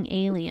freaking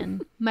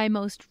alien. My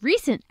most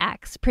recent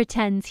ex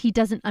pretends he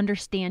doesn't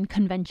understand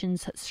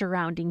conventions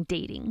surrounding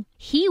dating.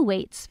 He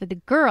waits for the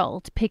girl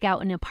to pick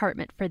out an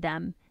apartment for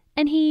them,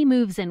 and he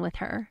moves in with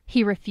her.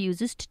 He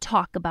refuses to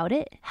talk about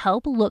it,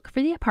 help look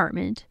for the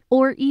apartment,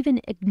 or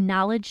even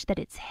acknowledge that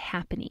it's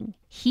happening.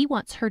 He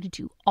wants her to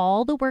do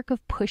all the work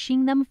of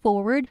pushing them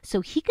forward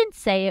so he can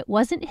say it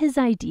wasn't his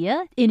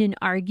idea in an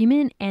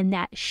argument and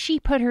that she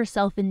put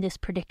herself in this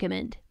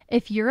predicament.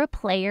 If you're a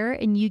player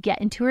and you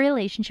get into a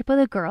relationship with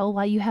a girl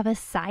while you have a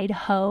side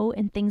hoe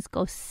and things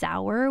go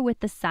sour with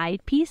the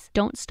side piece,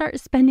 don't start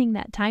spending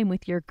that time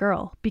with your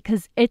girl,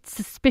 because it's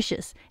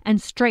suspicious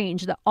and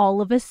strange that all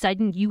of a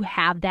sudden you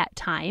have that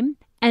time.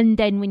 And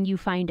then when you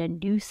find a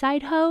new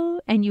side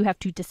hoe and you have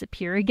to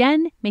disappear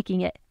again,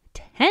 making it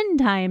 10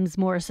 times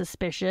more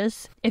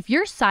suspicious. If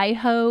your side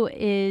hoe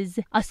is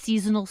a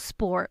seasonal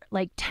sport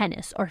like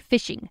tennis or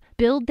fishing,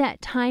 build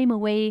that time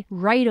away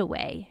right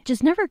away.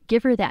 Just never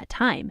give her that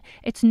time.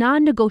 It's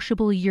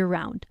non-negotiable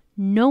year-round.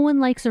 No one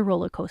likes a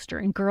roller coaster,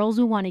 and girls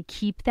will want to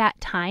keep that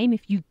time.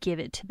 If you give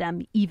it to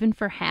them even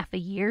for half a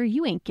year,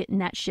 you ain't getting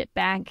that shit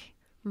back.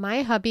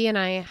 My hubby and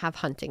I have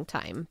hunting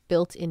time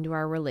built into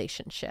our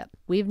relationship.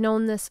 We've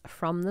known this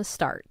from the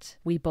start.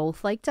 We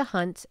both like to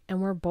hunt, and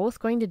we're both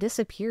going to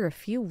disappear a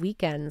few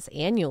weekends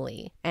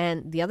annually.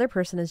 And the other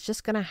person is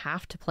just going to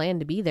have to plan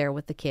to be there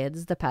with the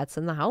kids, the pets,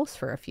 and the house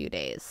for a few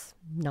days.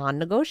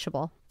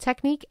 Non-negotiable.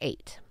 Technique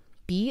 8.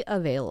 Be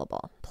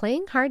available.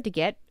 Playing hard to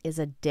get is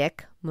a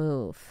dick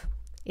move.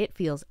 It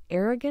feels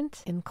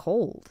arrogant and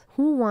cold.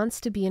 Who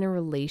wants to be in a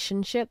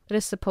relationship that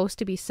is supposed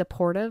to be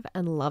supportive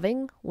and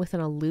loving with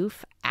an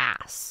aloof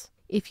ass?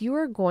 If you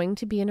are going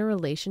to be in a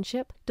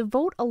relationship,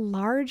 devote a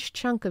large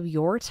chunk of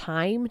your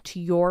time to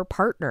your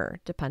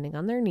partner, depending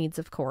on their needs,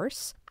 of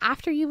course.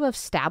 After you've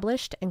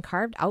established and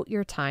carved out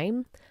your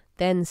time,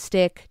 then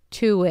stick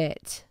to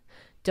it.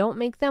 Don't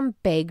make them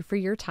beg for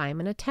your time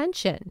and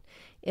attention.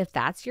 If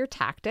that's your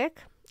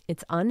tactic,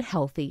 it's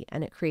unhealthy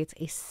and it creates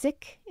a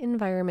sick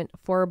environment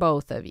for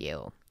both of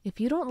you. If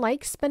you don't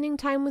like spending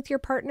time with your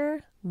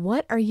partner,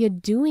 what are you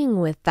doing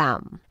with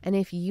them? And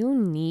if you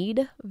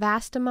need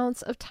vast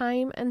amounts of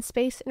time and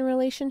space in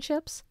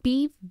relationships,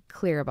 be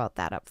clear about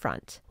that up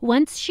front.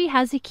 Once she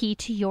has a key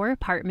to your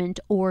apartment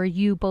or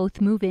you both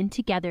move in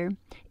together,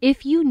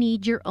 if you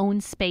need your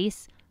own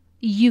space,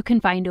 you can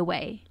find a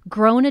way.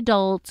 Grown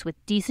adults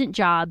with decent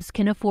jobs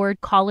can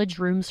afford college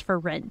rooms for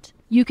rent.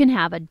 You can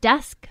have a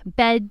desk,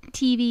 bed,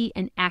 TV,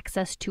 and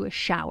access to a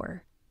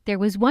shower. There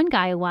was one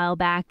guy a while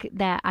back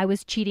that I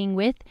was cheating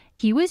with.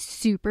 He was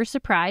super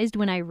surprised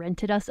when I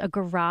rented us a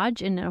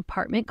garage in an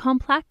apartment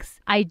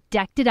complex. I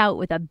decked it out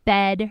with a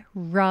bed,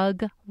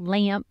 rug,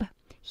 lamp.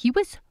 He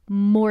was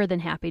more than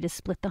happy to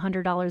split the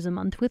 $100 a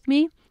month with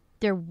me.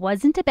 There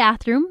wasn't a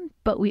bathroom,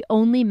 but we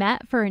only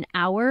met for an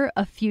hour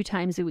a few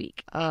times a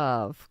week.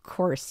 Of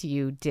course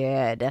you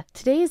did.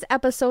 Today's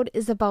episode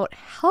is about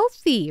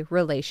healthy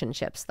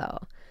relationships, though.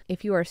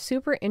 If you are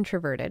super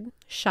introverted,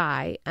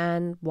 shy,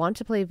 and want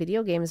to play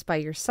video games by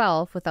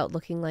yourself without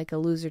looking like a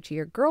loser to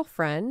your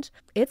girlfriend,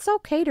 it's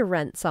okay to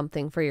rent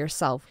something for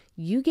yourself.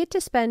 You get to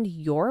spend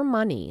your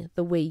money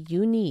the way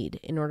you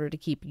need in order to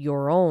keep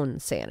your own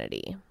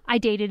sanity. I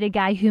dated a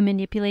guy who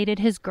manipulated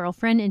his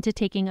girlfriend into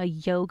taking a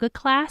yoga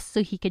class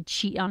so he could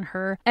cheat on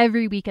her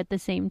every week at the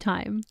same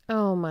time.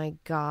 Oh my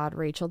God,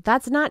 Rachel,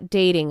 that's not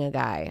dating a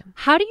guy.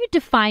 How do you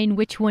define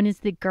which one is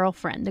the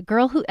girlfriend? The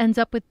girl who ends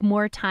up with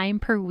more time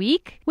per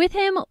week with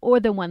him or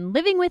the one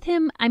living with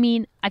him? I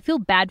mean, I feel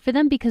bad for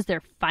them because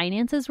their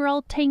finances were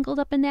all tangled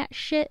up in that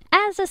shit.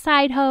 As a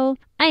side hoe,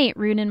 I ain't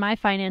ruining my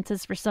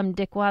finances for some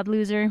dickwad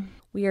loser.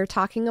 We are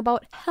talking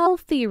about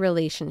healthy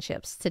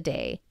relationships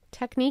today.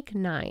 Technique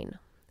 9.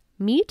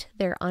 Meet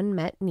their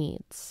unmet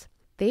needs.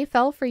 They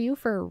fell for you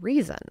for a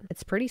reason.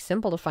 It's pretty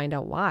simple to find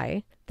out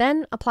why.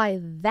 Then apply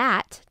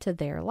that to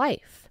their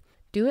life.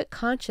 Do it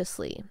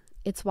consciously.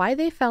 It's why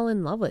they fell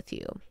in love with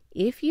you.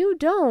 If you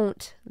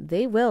don't,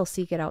 they will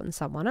seek it out in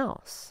someone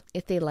else.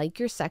 If they like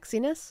your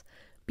sexiness,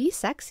 be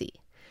sexy.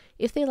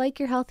 If they like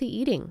your healthy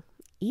eating,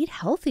 eat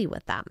healthy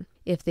with them.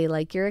 If they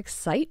like your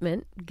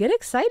excitement, get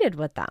excited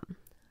with them.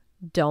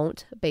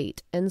 Don't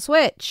bait and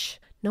switch.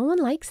 No one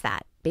likes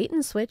that. Bait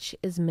and switch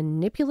is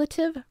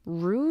manipulative,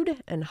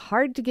 rude, and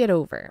hard to get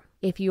over.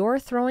 If you're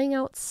throwing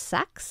out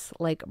sex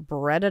like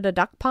bread at a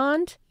duck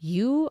pond,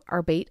 you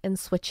are bait and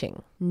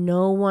switching.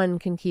 No one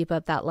can keep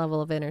up that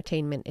level of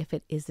entertainment if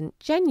it isn't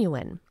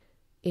genuine.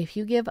 If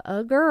you give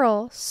a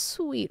girl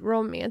sweet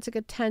romantic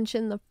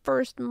attention the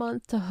first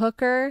month to hook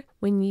her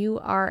when you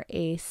are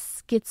a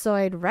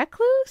schizoid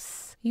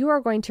recluse, you are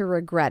going to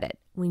regret it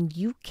when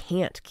you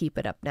can't keep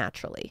it up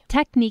naturally.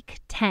 Technique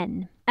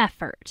 10.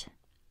 Effort.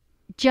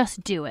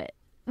 Just do it.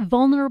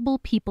 Vulnerable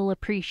people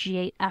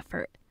appreciate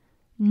effort.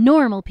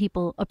 Normal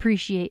people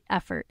appreciate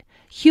effort.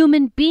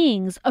 Human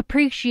beings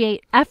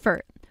appreciate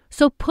effort.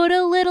 So put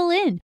a little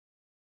in.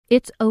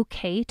 It's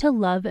okay to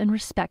love and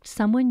respect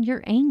someone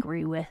you're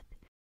angry with.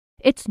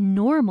 It's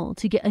normal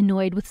to get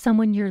annoyed with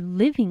someone you're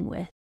living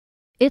with.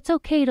 It's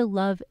okay to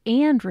love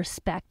and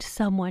respect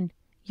someone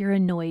you're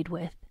annoyed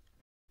with.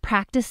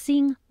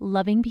 Practicing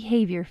loving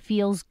behavior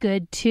feels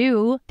good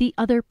to the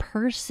other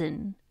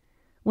person.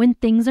 When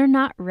things are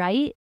not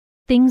right,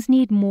 things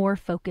need more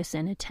focus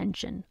and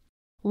attention.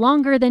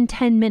 Longer than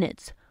 10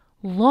 minutes,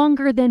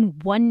 longer than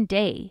 1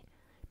 day.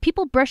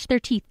 People brush their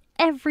teeth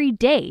every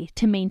day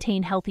to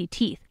maintain healthy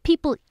teeth.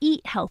 People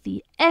eat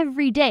healthy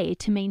every day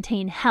to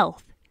maintain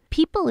health.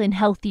 People in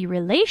healthy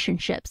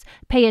relationships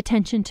pay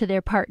attention to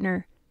their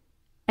partner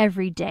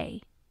every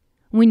day.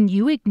 When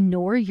you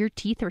ignore your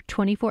teeth for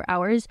 24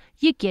 hours,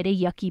 you get a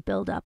yucky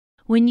buildup.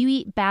 When you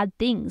eat bad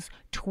things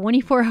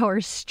 24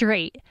 hours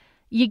straight,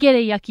 you get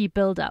a yucky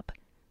buildup.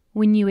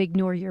 When you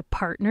ignore your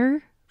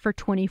partner for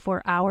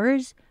 24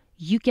 hours,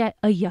 you get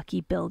a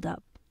yucky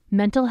buildup.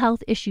 Mental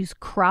health issues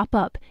crop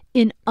up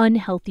in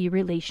unhealthy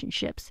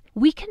relationships.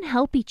 We can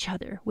help each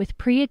other with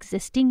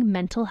pre-existing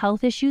mental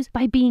health issues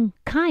by being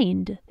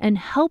kind and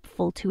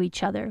helpful to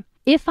each other.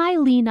 If I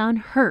lean on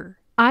her,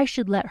 I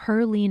should let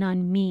her lean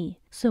on me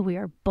so we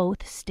are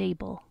both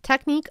stable.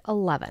 Technique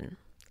 11,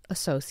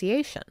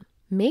 association.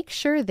 Make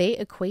sure they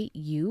equate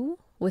you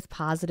with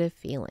positive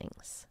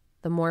feelings.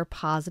 The more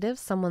positive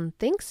someone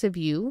thinks of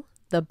you,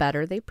 the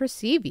better they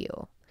perceive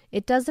you.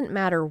 It doesn't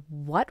matter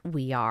what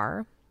we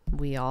are.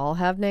 We all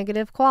have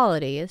negative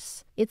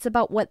qualities. It's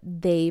about what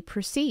they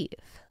perceive.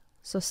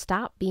 So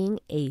stop being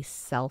a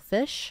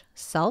selfish,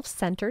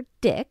 self-centered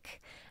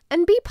dick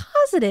and be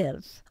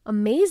positive.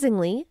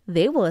 Amazingly,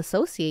 they will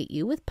associate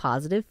you with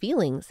positive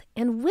feelings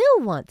and will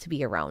want to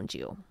be around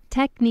you.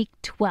 Technique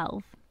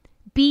 12.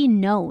 Be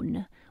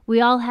known. We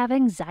all have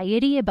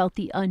anxiety about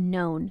the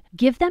unknown.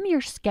 Give them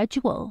your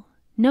schedule.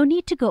 No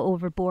need to go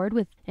overboard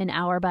with an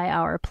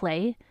hour-by-hour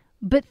play,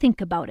 but think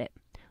about it.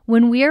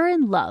 When we are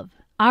in love,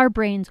 our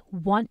brains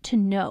want to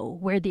know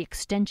where the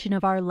extension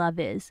of our love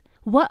is.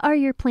 What are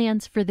your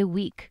plans for the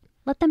week?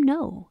 Let them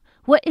know.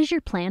 What is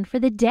your plan for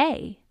the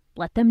day?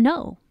 Let them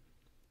know.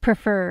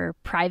 Prefer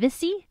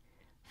privacy?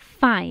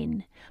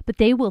 Fine, but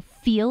they will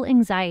feel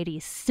anxiety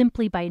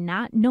simply by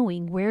not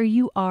knowing where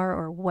you are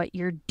or what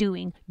you're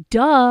doing.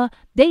 Duh,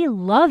 they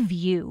love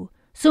you.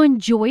 So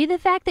enjoy the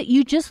fact that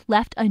you just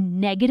left a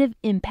negative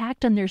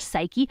impact on their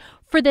psyche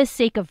for the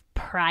sake of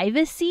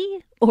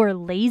privacy or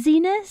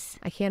laziness.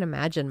 I can't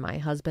imagine my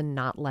husband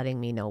not letting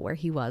me know where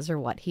he was or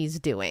what he's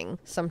doing.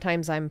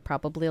 Sometimes I'm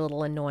probably a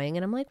little annoying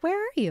and I'm like, where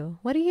are you?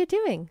 What are you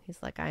doing?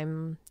 He's like,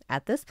 I'm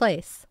at this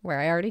place where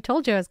I already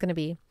told you I was going to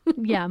be.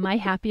 Yeah, my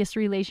happiest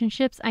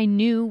relationships, I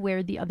knew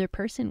where the other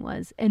person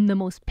was. And the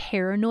most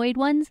paranoid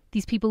ones,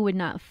 these people would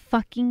not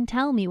fucking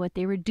tell me what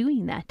they were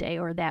doing that day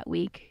or that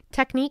week.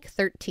 Technique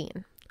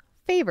 13,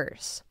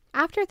 favors.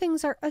 After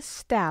things are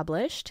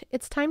established,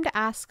 it's time to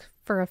ask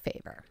for a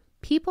favor.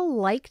 People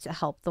like to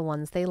help the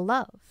ones they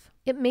love.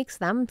 It makes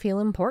them feel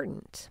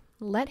important.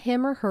 Let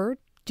him or her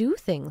do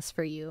things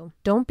for you.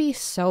 Don't be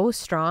so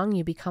strong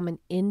you become an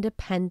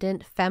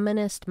independent,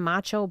 feminist,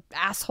 macho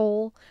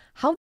asshole.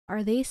 How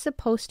are they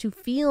supposed to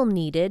feel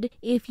needed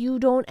if you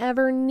don't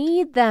ever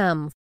need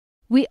them?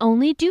 We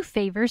only do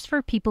favors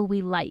for people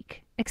we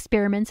like.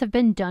 Experiments have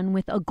been done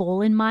with a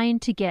goal in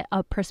mind to get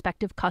a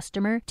prospective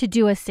customer to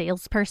do a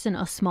salesperson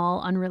a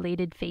small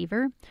unrelated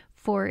favor.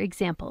 For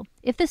example,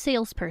 if the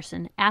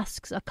salesperson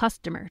asks a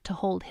customer to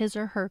hold his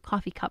or her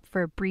coffee cup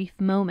for a brief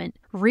moment,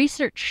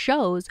 research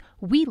shows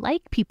we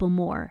like people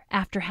more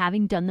after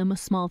having done them a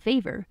small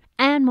favor.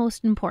 And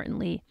most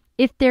importantly,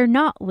 if they're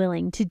not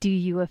willing to do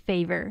you a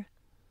favor,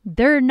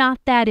 they're not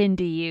that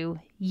into you.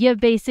 You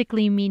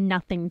basically mean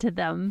nothing to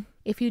them.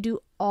 If you do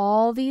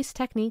all these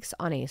techniques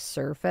on a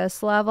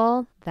surface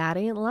level, that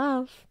ain't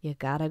love. You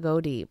gotta go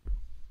deep.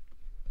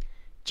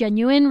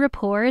 Genuine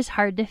rapport is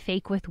hard to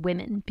fake with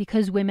women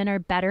because women are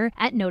better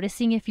at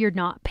noticing if you're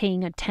not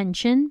paying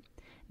attention.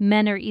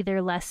 Men are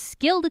either less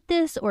skilled at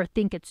this or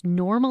think it's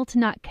normal to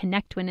not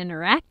connect when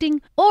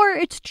interacting, or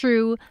it's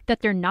true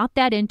that they're not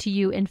that into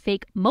you and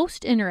fake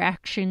most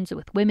interactions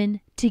with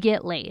women to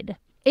get laid.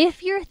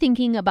 If you're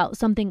thinking about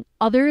something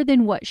other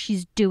than what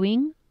she's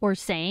doing or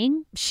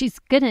saying, she's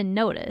gonna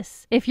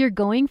notice. If you're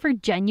going for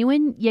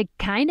genuine, you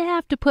kinda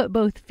have to put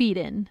both feet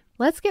in.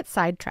 Let's get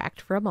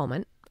sidetracked for a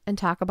moment and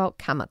talk about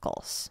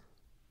chemicals.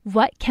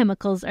 What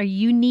chemicals are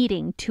you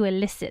needing to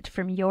elicit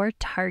from your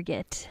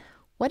target?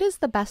 What is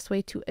the best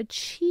way to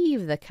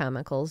achieve the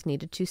chemicals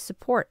needed to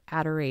support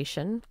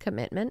adoration,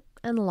 commitment,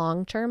 and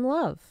long-term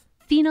love?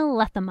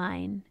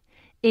 Phenylethylamine.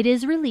 It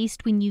is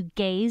released when you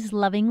gaze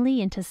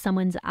lovingly into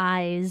someone's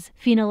eyes.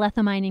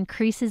 Phenylethylamine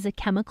increases a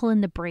chemical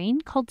in the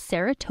brain called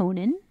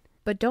serotonin.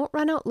 But don't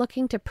run out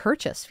looking to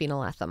purchase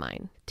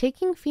phenylethylamine.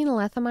 Taking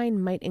phenylethylamine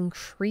might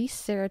increase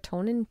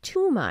serotonin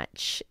too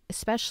much,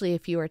 especially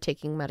if you are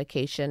taking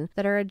medication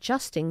that are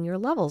adjusting your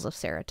levels of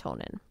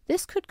serotonin.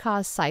 This could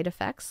cause side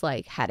effects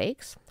like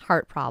headaches,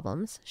 heart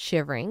problems,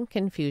 shivering,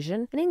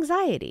 confusion, and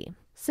anxiety.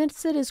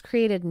 Since it is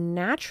created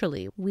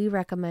naturally, we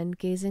recommend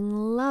gazing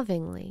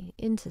lovingly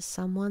into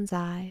someone's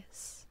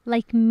eyes.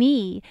 Like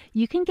me,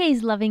 you can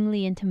gaze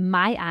lovingly into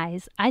my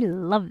eyes. I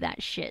love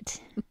that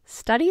shit.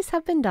 Studies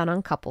have been done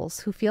on couples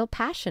who feel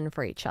passion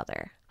for each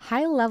other.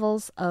 High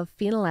levels of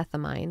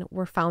phenylethylamine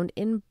were found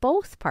in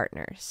both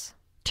partners.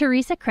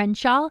 Teresa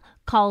Crenshaw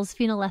calls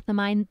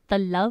phenylethylamine the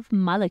love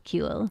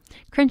molecule.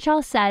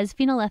 Crenshaw says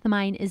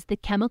phenylethylamine is the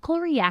chemical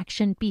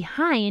reaction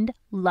behind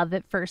love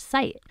at first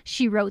sight.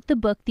 She wrote the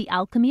book The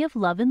Alchemy of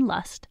Love and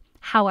Lust,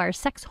 How Our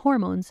Sex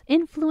Hormones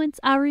Influence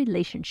Our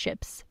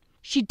Relationships.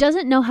 She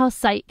doesn't know how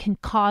sight can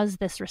cause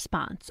this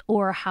response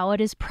or how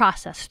it is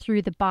processed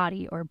through the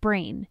body or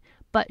brain,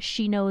 but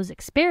she knows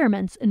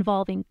experiments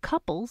involving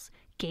couples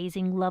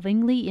gazing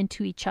lovingly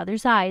into each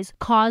other's eyes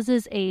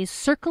causes a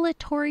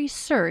circulatory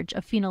surge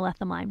of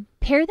phenylethylamine.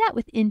 Pair that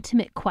with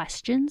intimate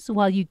questions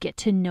while you get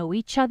to know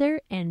each other,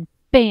 and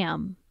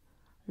bam,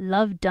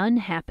 love done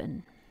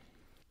happen.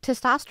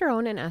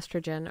 Testosterone and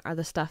estrogen are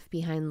the stuff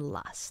behind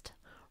lust.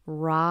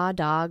 Raw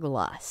dog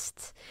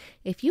lust.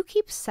 If you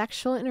keep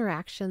sexual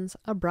interactions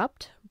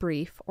abrupt,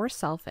 brief, or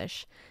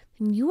selfish,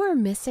 then you are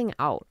missing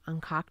out on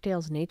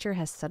cocktails nature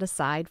has set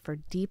aside for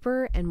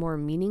deeper and more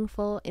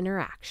meaningful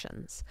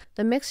interactions.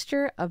 The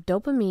mixture of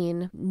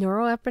dopamine,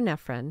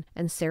 norepinephrine,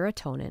 and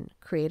serotonin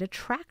create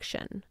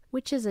attraction,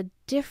 which is a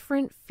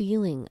different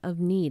feeling of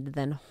need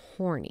than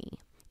horny.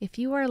 If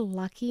you are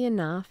lucky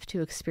enough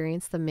to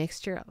experience the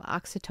mixture of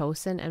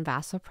oxytocin and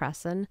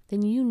vasopressin,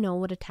 then you know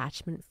what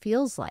attachment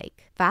feels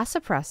like.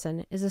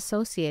 Vasopressin is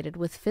associated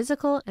with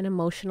physical and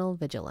emotional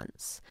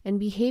vigilance and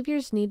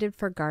behaviors needed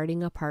for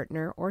guarding a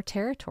partner or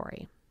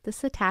territory.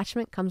 This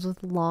attachment comes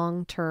with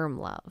long-term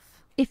love.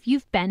 If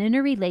you've been in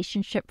a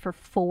relationship for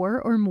 4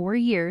 or more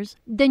years,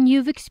 then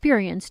you've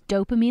experienced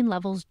dopamine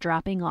levels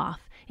dropping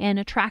off and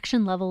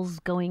attraction levels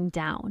going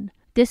down.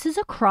 This is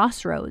a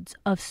crossroads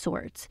of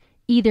sorts.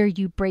 Either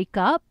you break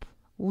up,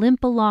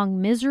 limp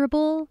along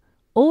miserable,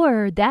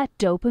 or that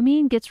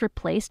dopamine gets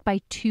replaced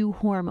by 2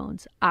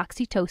 hormones,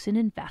 oxytocin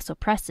and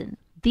vasopressin.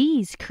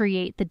 These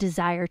create the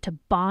desire to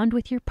bond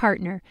with your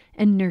partner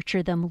and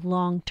nurture them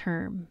long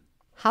term.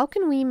 How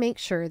can we make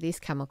sure these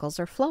chemicals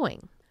are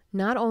flowing?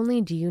 Not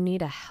only do you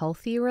need a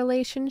healthy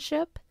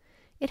relationship,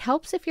 it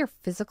helps if your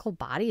physical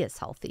body is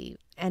healthy,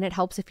 and it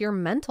helps if your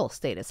mental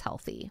state is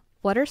healthy.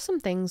 What are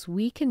some things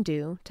we can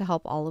do to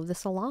help all of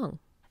this along?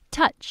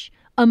 Touch.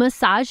 A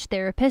massage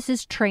therapist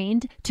is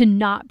trained to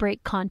not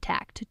break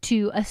contact,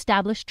 to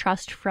establish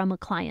trust from a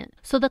client,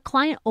 so the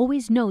client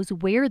always knows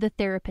where the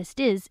therapist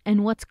is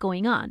and what's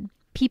going on.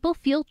 People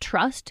feel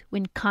trust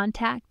when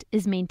contact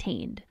is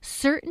maintained.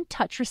 Certain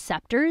touch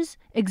receptors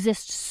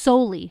exist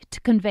solely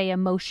to convey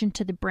emotion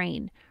to the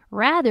brain,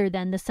 rather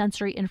than the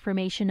sensory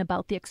information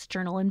about the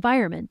external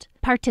environment.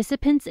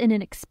 Participants in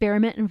an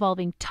experiment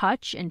involving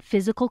touch and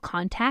physical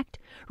contact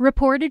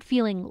reported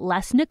feeling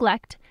less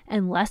neglect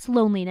and less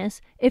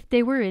loneliness if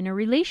they were in a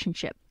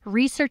relationship.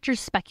 Researchers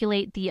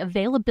speculate the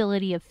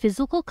availability of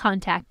physical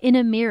contact in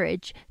a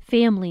marriage,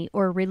 family,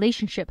 or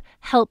relationship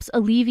helps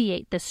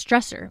alleviate the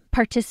stressor.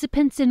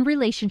 Participants in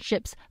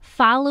relationships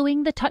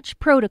following the touch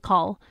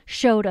protocol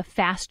showed a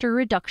faster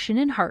reduction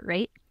in heart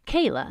rate.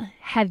 Kayla,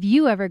 have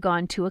you ever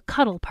gone to a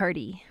cuddle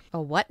party?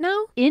 A what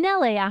now? In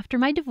LA after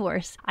my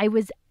divorce, I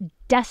was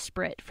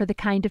desperate for the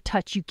kind of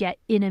touch you get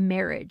in a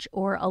marriage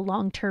or a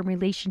long-term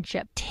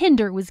relationship.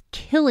 Tinder was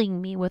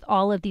killing me with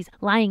all of these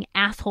lying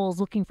assholes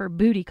looking for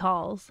booty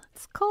calls.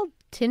 It's called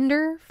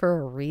Tinder for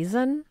a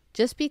reason.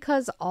 Just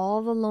because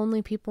all the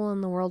lonely people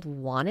in the world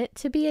want it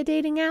to be a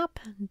dating app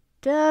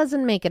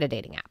doesn't make it a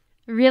dating app.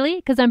 Really?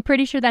 Because I'm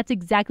pretty sure that's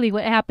exactly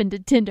what happened to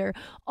Tinder.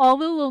 All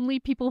the lonely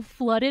people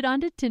flooded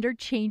onto Tinder,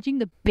 changing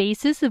the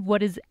basis of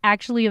what is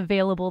actually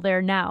available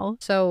there now.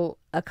 So,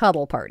 a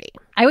cuddle party.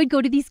 I would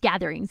go to these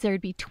gatherings. There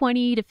would be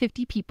 20 to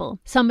 50 people.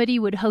 Somebody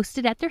would host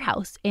it at their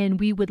house,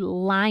 and we would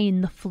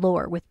line the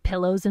floor with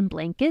pillows and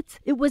blankets.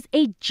 It was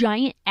a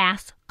giant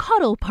ass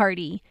cuddle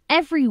party.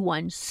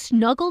 Everyone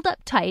snuggled up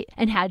tight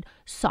and had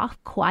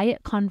soft,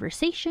 quiet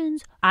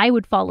conversations. I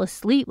would fall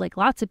asleep like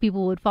lots of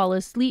people would fall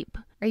asleep.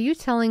 Are you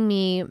telling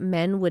me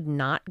men would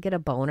not get a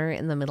boner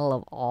in the middle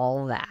of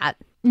all that?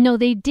 No,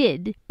 they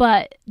did,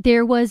 but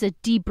there was a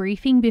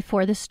debriefing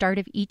before the start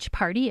of each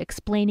party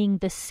explaining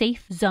the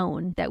safe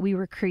zone that we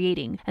were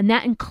creating, and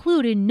that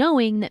included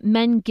knowing that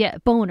men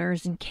get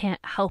boners and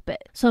can't help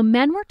it. So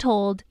men were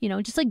told,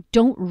 just like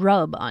don't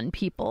rub on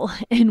people,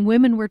 and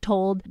women were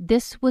told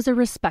this was a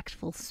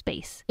respectful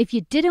space. If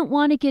you didn't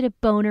want to get a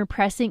boner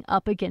pressing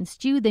up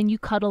against you, then you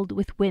cuddled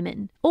with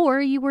women,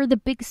 or you were the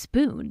big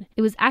spoon.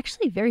 It was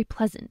actually very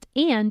pleasant,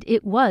 and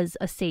it was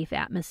a safe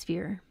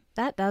atmosphere.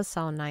 That does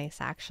sound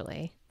nice,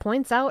 actually.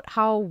 Points out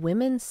how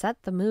women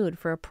set the mood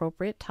for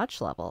appropriate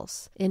touch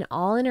levels. In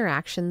all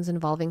interactions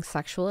involving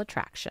sexual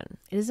attraction,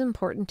 it is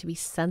important to be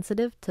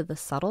sensitive to the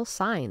subtle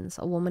signs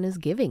a woman is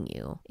giving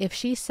you. If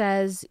she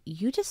says,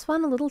 you just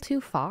went a little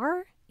too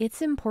far,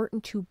 it's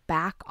important to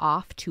back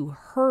off to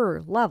her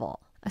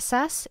level.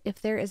 Assess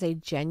if there is a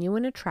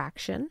genuine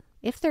attraction.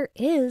 If there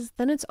is,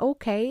 then it's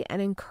okay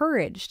and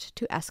encouraged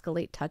to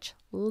escalate touch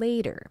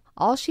later.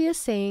 All she is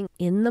saying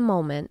in the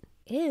moment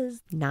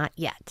is not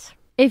yet.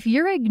 If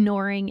you're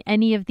ignoring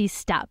any of these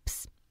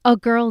steps, a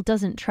girl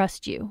doesn't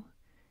trust you.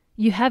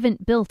 You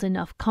haven't built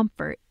enough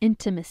comfort,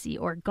 intimacy,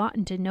 or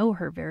gotten to know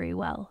her very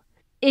well.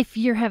 If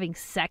you're having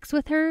sex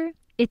with her,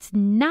 it's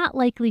not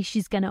likely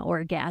she's going to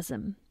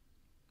orgasm.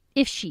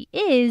 If she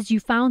is, you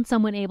found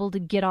someone able to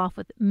get off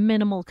with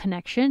minimal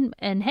connection,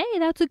 and hey,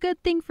 that's a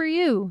good thing for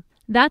you.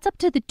 That's up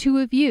to the two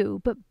of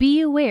you, but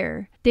be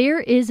aware, there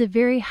is a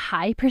very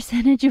high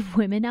percentage of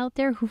women out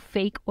there who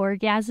fake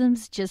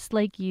orgasms just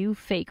like you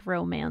fake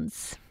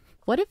romance.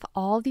 What if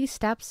all these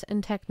steps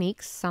and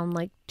techniques sound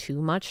like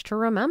too much to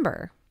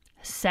remember?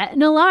 Set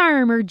an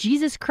alarm, or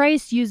Jesus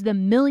Christ, use the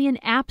million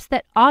apps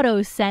that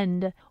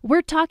auto-send.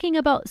 We're talking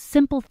about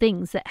simple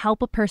things that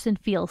help a person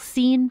feel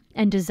seen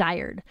and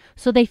desired,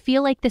 so they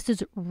feel like this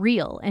is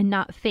real and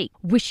not fake,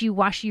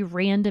 wishy-washy,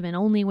 random, and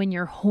only when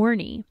you're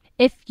horny.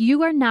 If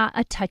you are not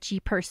a touchy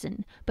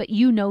person, but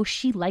you know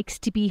she likes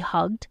to be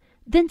hugged,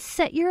 then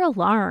set your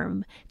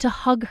alarm to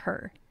hug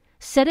her.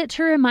 Set it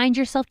to remind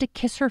yourself to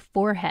kiss her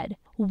forehead.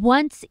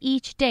 Once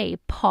each day,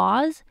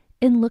 pause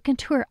and look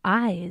into her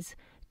eyes.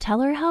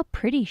 Tell her how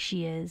pretty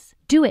she is.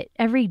 Do it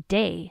every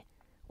day.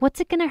 What's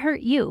it going to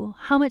hurt you?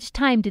 How much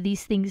time do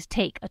these things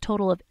take? A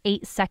total of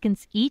 8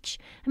 seconds each?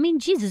 I mean,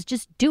 Jesus,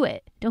 just do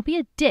it. Don't be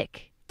a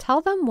dick.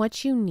 Tell them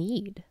what you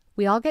need.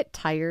 We all get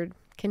tired,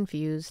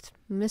 confused,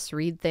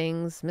 misread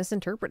things,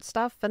 misinterpret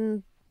stuff,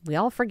 and we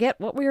all forget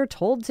what we were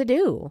told to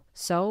do.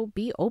 So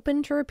be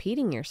open to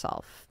repeating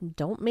yourself.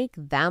 Don't make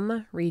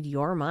them read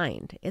your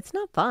mind. It's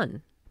not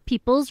fun.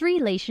 People's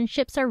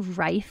relationships are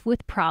rife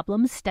with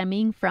problems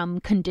stemming from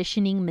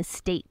conditioning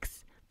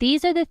mistakes.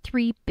 These are the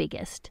 3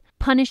 biggest.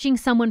 Punishing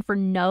someone for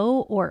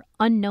no or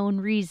unknown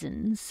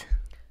reasons.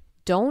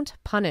 Don't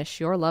punish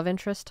your love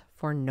interest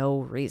for no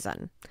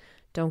reason.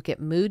 Don't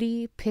get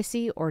moody,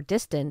 pissy, or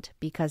distant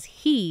because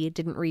he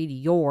didn't read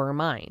your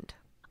mind.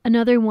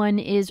 Another one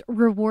is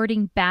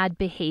rewarding bad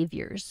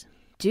behaviors.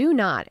 Do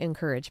not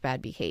encourage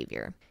bad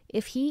behavior.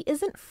 If he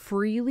isn't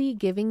freely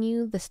giving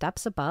you the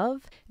steps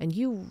above and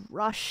you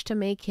rush to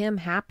make him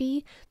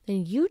happy,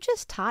 then you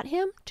just taught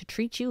him to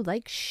treat you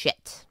like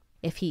shit.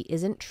 If he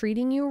isn't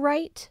treating you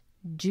right,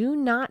 do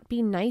not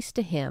be nice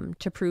to him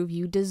to prove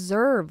you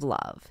deserve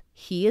love.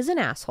 He is an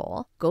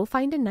asshole. Go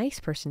find a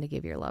nice person to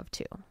give your love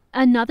to.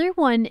 Another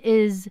one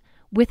is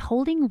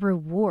withholding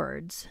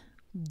rewards.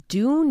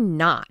 Do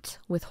not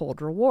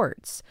withhold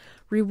rewards.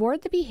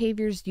 Reward the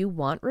behaviors you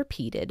want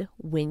repeated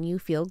when you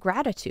feel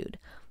gratitude.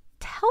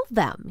 Tell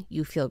them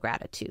you feel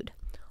gratitude.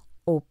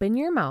 Open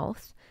your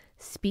mouth,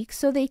 speak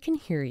so they can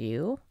hear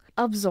you,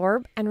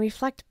 absorb and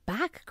reflect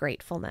back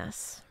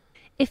gratefulness.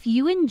 If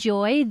you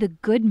enjoy the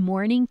good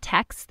morning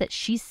texts that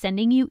she's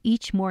sending you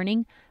each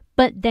morning,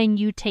 but then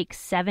you take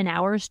 7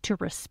 hours to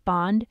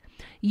respond,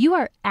 you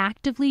are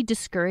actively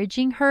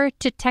discouraging her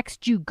to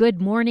text you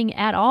good morning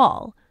at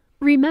all.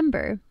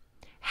 Remember,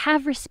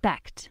 have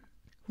respect,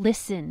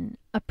 listen,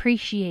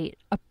 appreciate,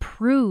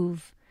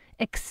 approve,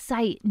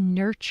 excite,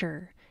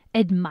 nurture,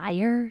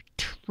 admire,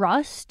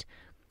 trust,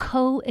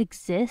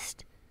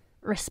 coexist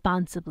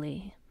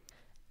responsibly.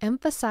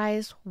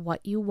 Emphasize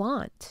what you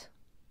want.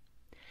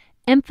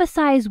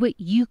 Emphasize what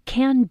you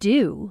can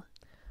do.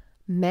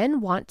 Men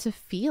want to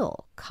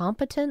feel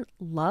competent,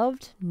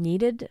 loved,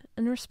 needed,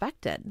 and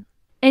respected.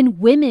 And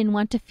women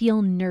want to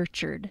feel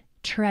nurtured,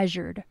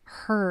 treasured,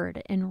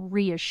 heard, and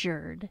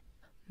reassured.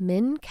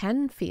 Men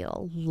can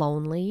feel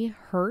lonely,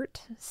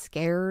 hurt,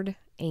 scared,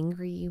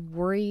 angry,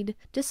 worried,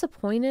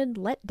 disappointed,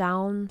 let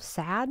down,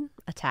 sad,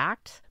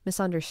 attacked,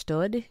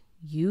 misunderstood,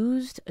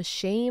 used,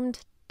 ashamed,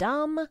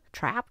 dumb,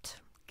 trapped,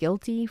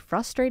 guilty,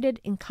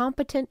 frustrated,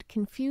 incompetent,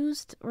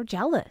 confused, or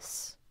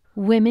jealous.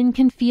 Women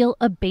can feel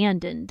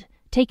abandoned,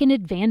 taken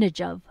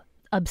advantage of,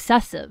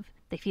 obsessive.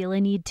 They feel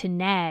a need to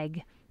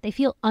nag. They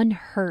feel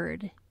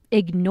unheard,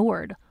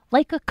 ignored,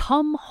 like a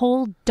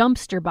cum-hole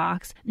dumpster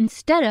box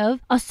instead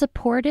of a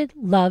supported,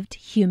 loved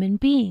human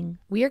being.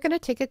 We are going to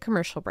take a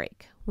commercial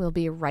break. We'll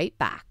be right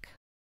back.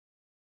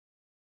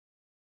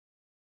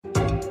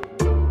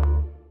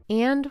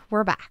 And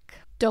we're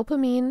back.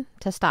 Dopamine,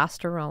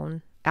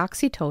 testosterone,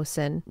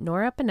 oxytocin,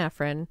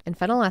 norepinephrine, and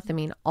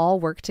phenylethylamine all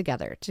work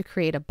together to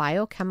create a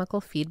biochemical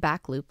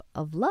feedback loop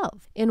of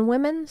love. In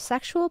women,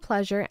 sexual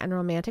pleasure and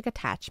romantic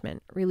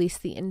attachment release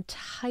the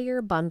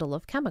entire bundle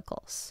of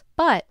chemicals,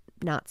 but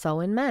not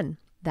so in men.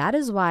 That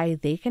is why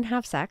they can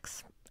have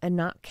sex and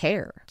not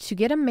care. To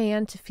get a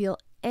man to feel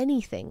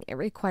anything, it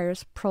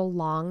requires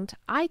prolonged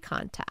eye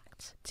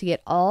contact. To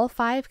get all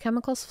 5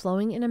 chemicals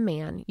flowing in a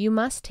man, you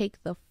must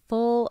take the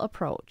full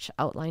approach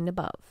outlined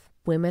above.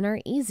 Women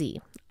are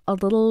easy. A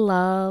little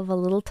love, a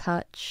little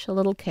touch, a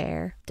little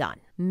care,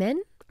 done.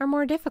 Men are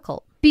more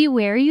difficult.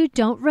 Beware you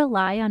don't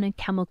rely on a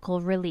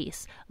chemical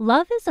release.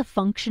 Love is a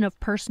function of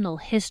personal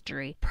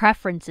history,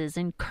 preferences,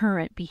 and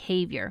current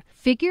behavior.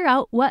 Figure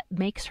out what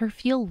makes her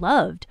feel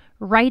loved.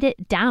 Write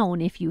it down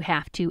if you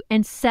have to,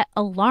 and set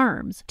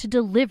alarms to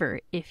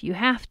deliver if you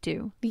have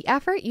to. The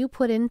effort you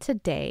put in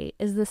today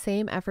is the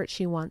same effort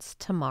she wants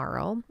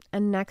tomorrow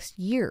and next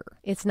year.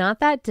 It's not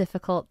that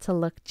difficult to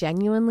look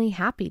genuinely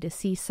happy to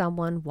see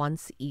someone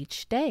once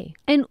each day.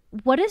 And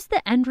what is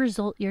the end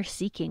result you're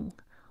seeking?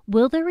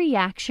 Will the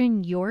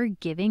reaction you're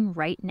giving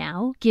right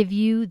now give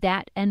you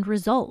that end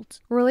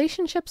result?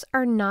 Relationships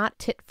are not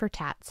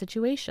tit-for-tat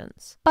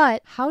situations.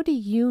 But how do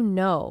you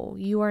know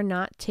you are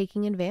not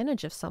taking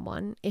advantage of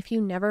someone if you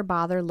never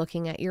bother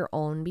looking at your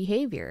own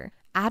behavior?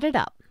 Add it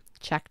up.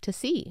 Check to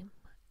see.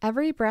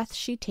 Every breath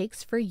she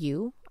takes for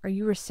you, are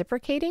you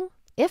reciprocating?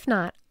 If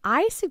not,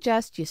 I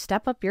suggest you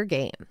step up your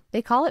game.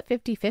 They call it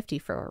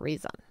 50-50 for a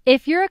reason.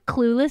 If you're a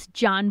clueless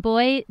John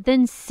boy,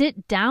 then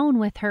sit down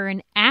with her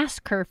and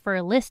ask her for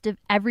a list of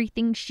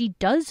everything she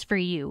does for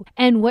you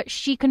and what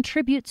she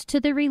contributes to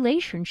the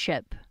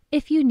relationship.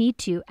 If you need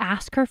to,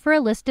 ask her for a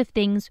list of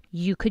things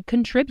you could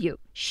contribute.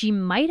 She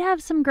might have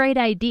some great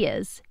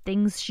ideas,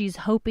 things she's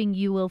hoping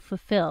you will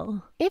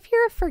fulfill. If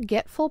you're a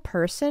forgetful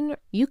person,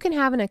 you can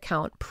have an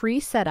account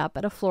pre-set up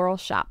at a floral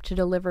shop to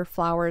deliver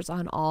flowers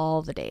on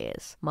all the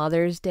days.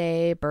 Mother's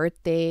Day,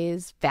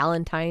 birthdays,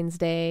 Valentine's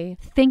Day.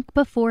 Think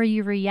before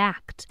you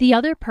react. The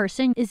other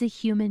person is a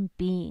human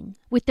being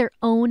with their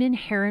own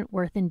inherent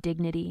worth and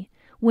dignity.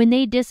 When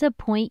they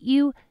disappoint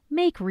you,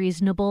 make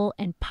reasonable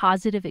and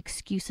positive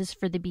excuses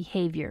for the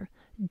behavior.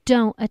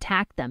 Don't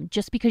attack them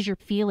just because your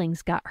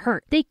feelings got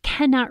hurt. They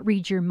cannot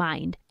read your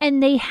mind,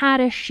 and they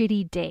had a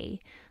shitty day.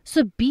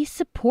 So be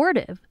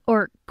supportive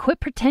or quit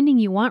pretending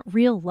you want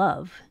real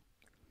love.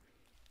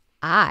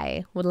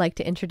 I would like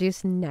to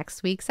introduce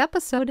next week's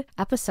episode,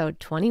 episode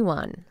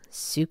 21,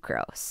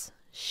 Sucrose.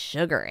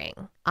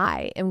 Sugaring.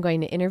 I am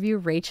going to interview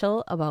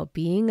Rachel about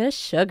being a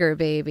sugar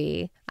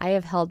baby. I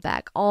have held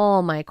back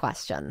all my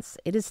questions.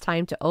 It is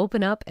time to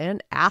open up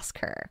and ask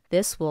her.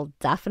 This will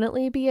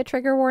definitely be a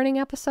trigger warning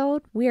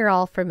episode. We are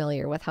all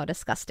familiar with how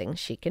disgusting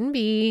she can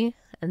be,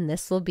 and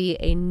this will be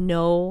a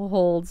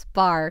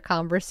no-holds-bar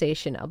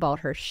conversation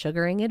about her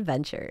sugaring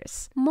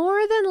adventures. More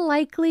than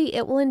likely,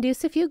 it will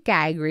induce a few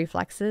gag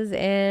reflexes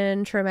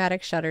and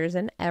traumatic shudders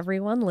in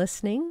everyone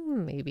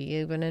listening, maybe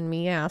even in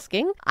me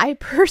asking. I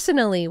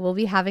personally will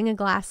be having a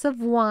glass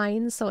of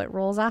wine so it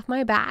rolls off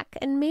my back,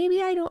 and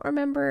maybe I don't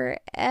remember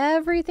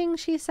everything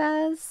she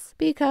says,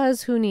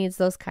 because who needs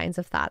those kinds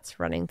of thoughts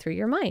running through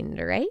your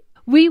mind, right?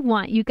 We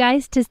want you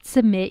guys to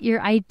submit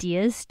your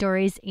ideas,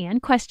 stories,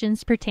 and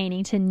questions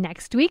pertaining to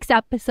next week's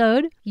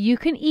episode. You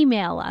can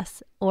email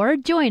us or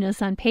join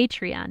us on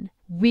Patreon.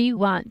 We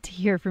want to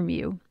hear from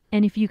you.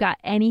 And if you got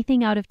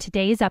anything out of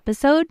today's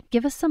episode,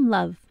 give us some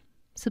love.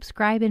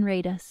 Subscribe and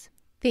rate us.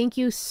 Thank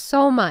you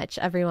so much,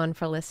 everyone,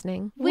 for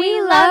listening.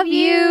 We love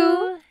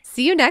you!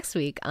 See you next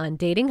week on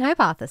Dating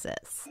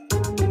Hypothesis.